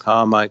with Sam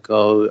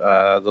Carmichael.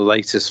 The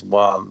latest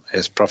one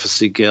is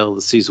Prophecy Guild,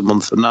 the season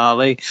 1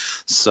 finale.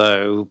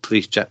 So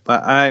please check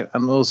that out.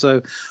 And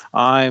also,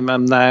 I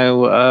am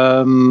now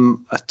a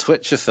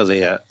Twitch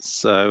affiliate.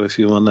 So if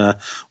you want to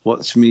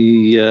watch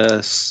me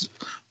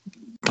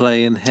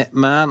playing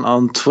Hitman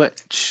on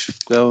Twitch,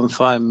 go and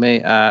find me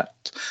at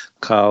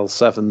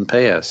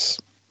Carl7Pierce.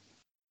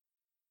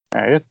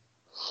 All right.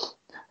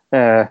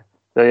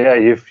 So yeah,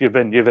 you've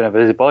been a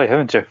busy boy,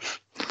 haven't you?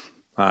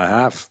 I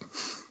have.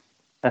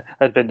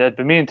 I'd been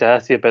meaning to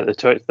ask you about the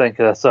Twitch thing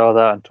because I saw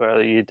that on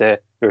Twitter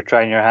that you were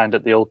trying your hand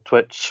at the old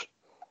Twitch.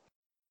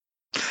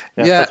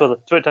 Yeah.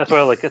 That's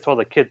where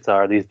the kids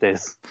are these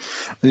days.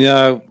 If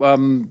you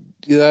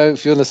want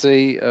to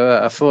see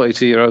a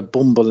 42-year-old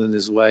bumbling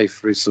his way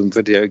through some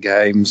video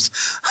games,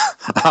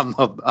 I'm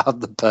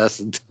the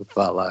person to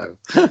follow.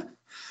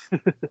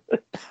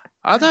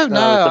 I don't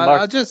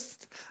know.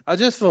 I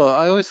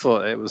always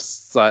thought it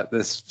was like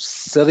this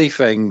silly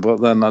thing, but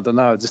then I don't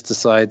know. I just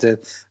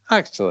decided,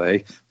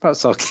 actually,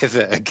 perhaps I'll give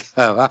it a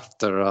go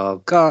after all.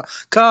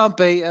 Can't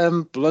beat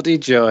them, bloody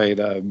join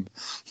them.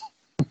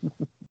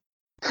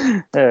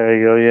 There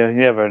you go. Yeah, you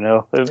never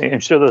know. I'm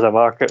sure there's a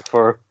market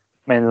for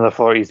men in their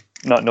 40s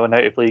not knowing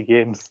how to play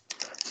games.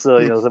 So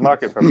there's a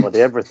market for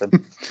bloody everything.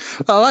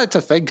 I like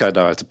to think I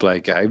know how to play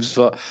games,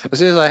 but as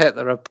soon as I hit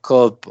the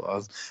record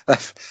button,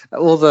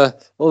 all the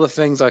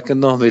things I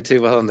can normally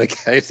do well in the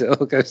games, it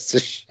all goes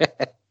to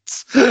shit.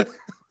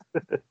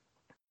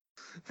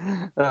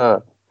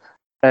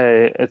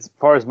 As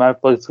far as my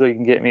plugs go, you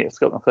can get me at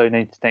Scott McLeod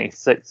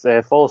 1996.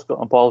 Follow Scott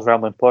and Paul's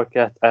Rambling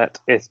podcast at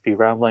SP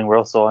Rambling. We're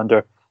also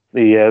under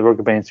the Rogue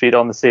Opinions feed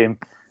on the same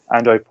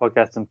Android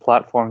podcasting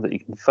platform that you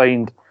can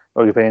find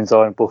Rogue Opinions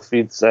on both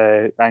feeds,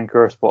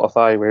 Anchor,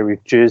 Spotify, where we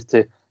choose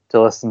to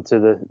listen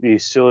to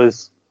these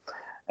shows.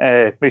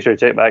 Make sure to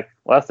check back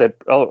Carl's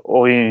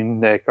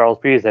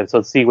previous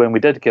episode, see when we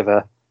did give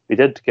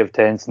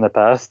 10s in the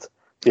past.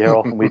 see how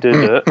often we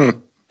do it.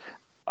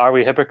 Are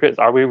we hypocrites?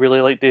 Are we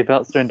really like Dave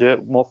Meltzer and do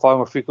it far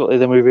more frequently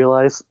than we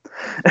realise?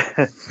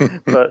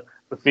 But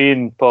with me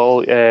and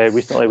Paul,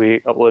 recently we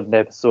uploaded an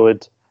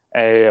episode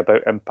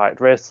about Impact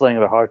Wrestling,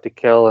 about Hard to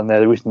Kill, and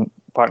the recent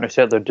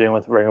partnership they're doing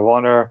with Ring of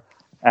Honor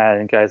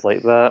and guys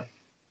like that.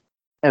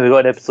 And we've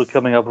got an episode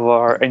coming up of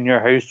our In Your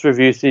House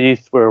review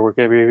series where we're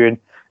going to be reviewing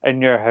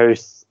In Your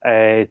House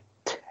 10,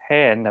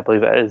 I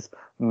believe it is,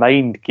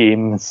 Mind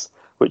Games,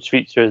 which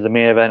features the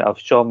main event of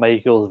Shawn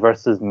Michaels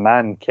versus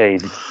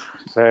Mankind.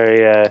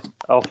 Very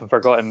often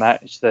forgotten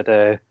match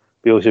that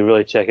people should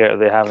really check out if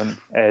they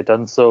haven't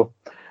done so.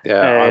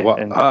 Yeah,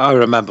 I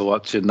remember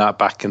watching that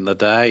back in the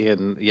day,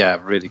 and yeah,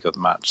 really good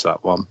match,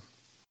 that one.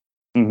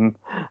 Mm-hmm.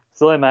 It's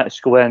the only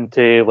match go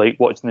into like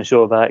watching the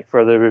show back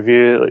for the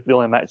review. Like the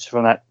only match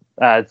from that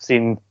I'd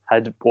seen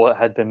had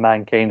been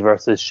Mankind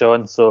versus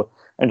Shawn, so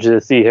I'm interested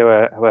to see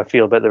how I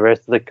feel about the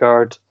rest of the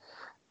card.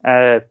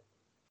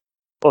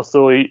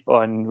 Also,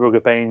 on Rogue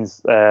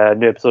Opinions, a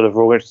new episode of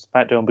Rogue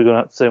SmackDown will be going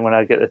up soon when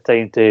I get the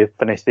time to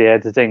finish the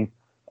editing.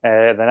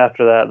 Then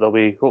after that, there'll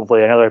be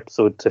hopefully another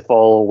episode to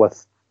follow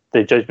with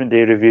the Judgment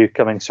Day review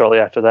coming shortly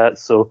after that.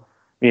 So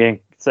me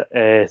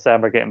and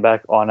Sam are getting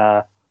back on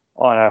a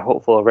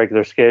hopeful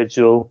regular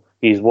schedule.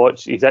 He's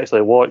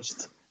actually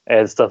watched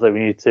the stuff that we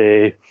need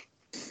to.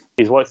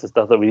 He's watched the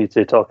stuff that we need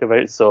to talk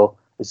about. So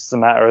it's just a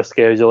matter of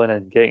scheduling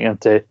and getting him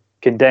to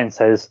condense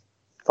his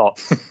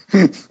thoughts.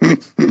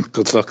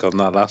 Good luck on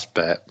that last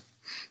bit.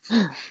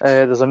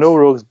 There's a No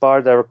Rogues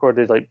bar that I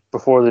recorded like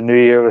before the new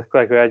year with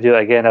Kwaku Adu.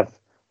 Again, I've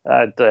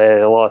had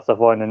a lot of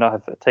stuff on and not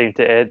have time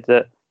to edit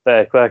it.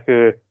 But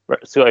Kwaku,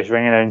 Scottish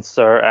ring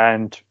announcer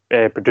and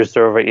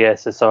producer over at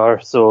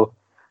ESSR. So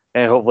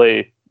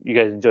hopefully you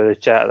guys enjoy the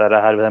chat that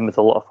I had with him. It's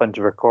a lot of fun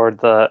to record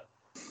that.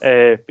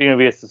 Being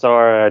with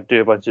ESSR, I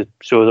do a bunch of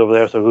shows over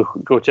there, so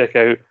go check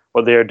out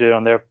what they're doing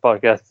on their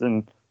podcast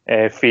and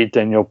feed,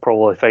 and you'll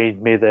probably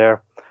find me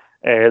there.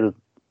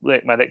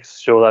 Like my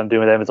next show that I'm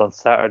doing with them is on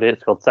Saturday.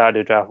 It's called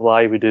Saturday Draft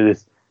Live. We do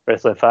this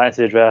wrestling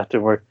fantasy draft,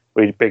 and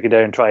we break it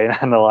down and try and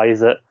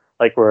analyze it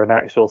like we're an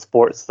actual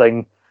sports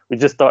thing. We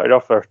just started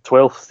off our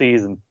 12th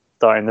season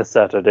starting this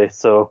Saturday,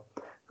 so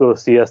go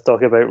see us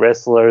talk about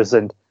wrestlers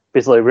and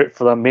basically root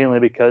for them, mainly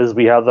because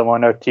we have them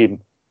on our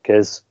team,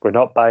 because we're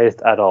not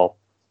biased at all.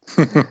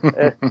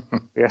 Yeah,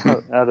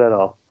 not at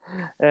all.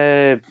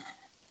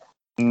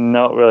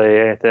 Not really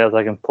anything else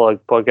I can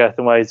plug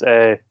podcasting wise.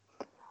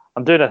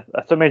 I'm doing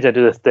sometimes I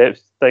do the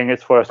steps thing.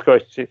 It's for a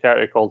Scottish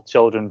charity called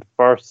Children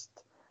First.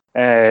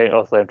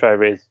 Also, I'm trying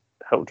to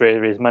help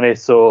raise money.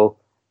 So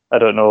I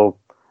don't know.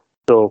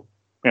 So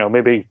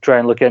maybe try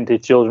and look into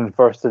Children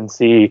First and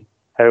see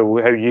how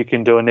you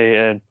can donate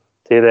and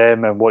to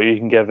them and what you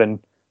can give, and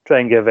try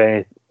and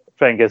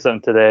give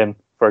something to them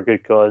for a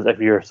good cause if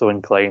you're so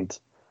inclined.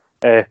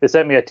 They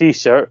sent me a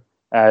T-shirt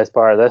as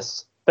part of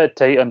this. Bit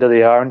tight under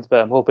the arms,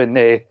 but I'm hoping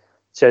they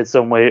shed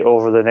some weight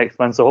over the next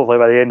month. So hopefully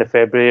by the end of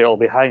February, it'll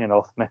be hanging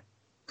off me.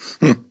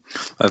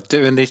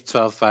 Doing these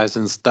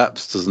 12,000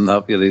 steps doesn't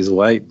help you lose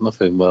weight.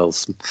 Nothing will,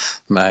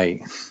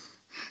 mate.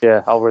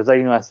 Yeah, I'll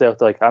resign myself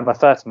to I'm a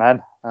fat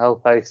man. I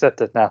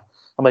accept it now.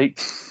 I'm like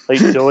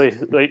Joey,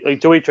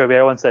 like Joey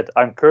Trivia once said,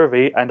 I'm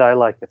curvy and I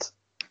like it.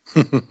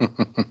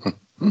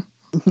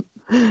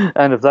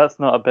 And if that's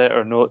not a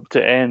better note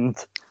to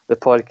end the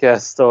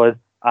podcast on,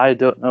 I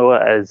don't know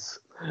what is.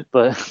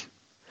 But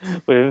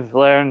we've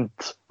learned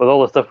with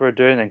all the stuff we're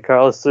doing, and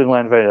Carl soon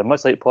learned very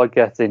much like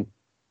podcasting,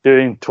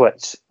 doing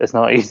Twitch is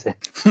not easy.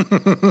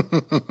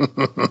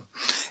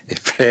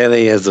 It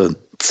really isn't.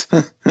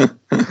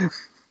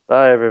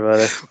 Bye,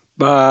 everybody.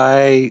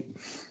 Bye.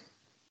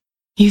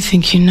 You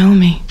think you know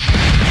me?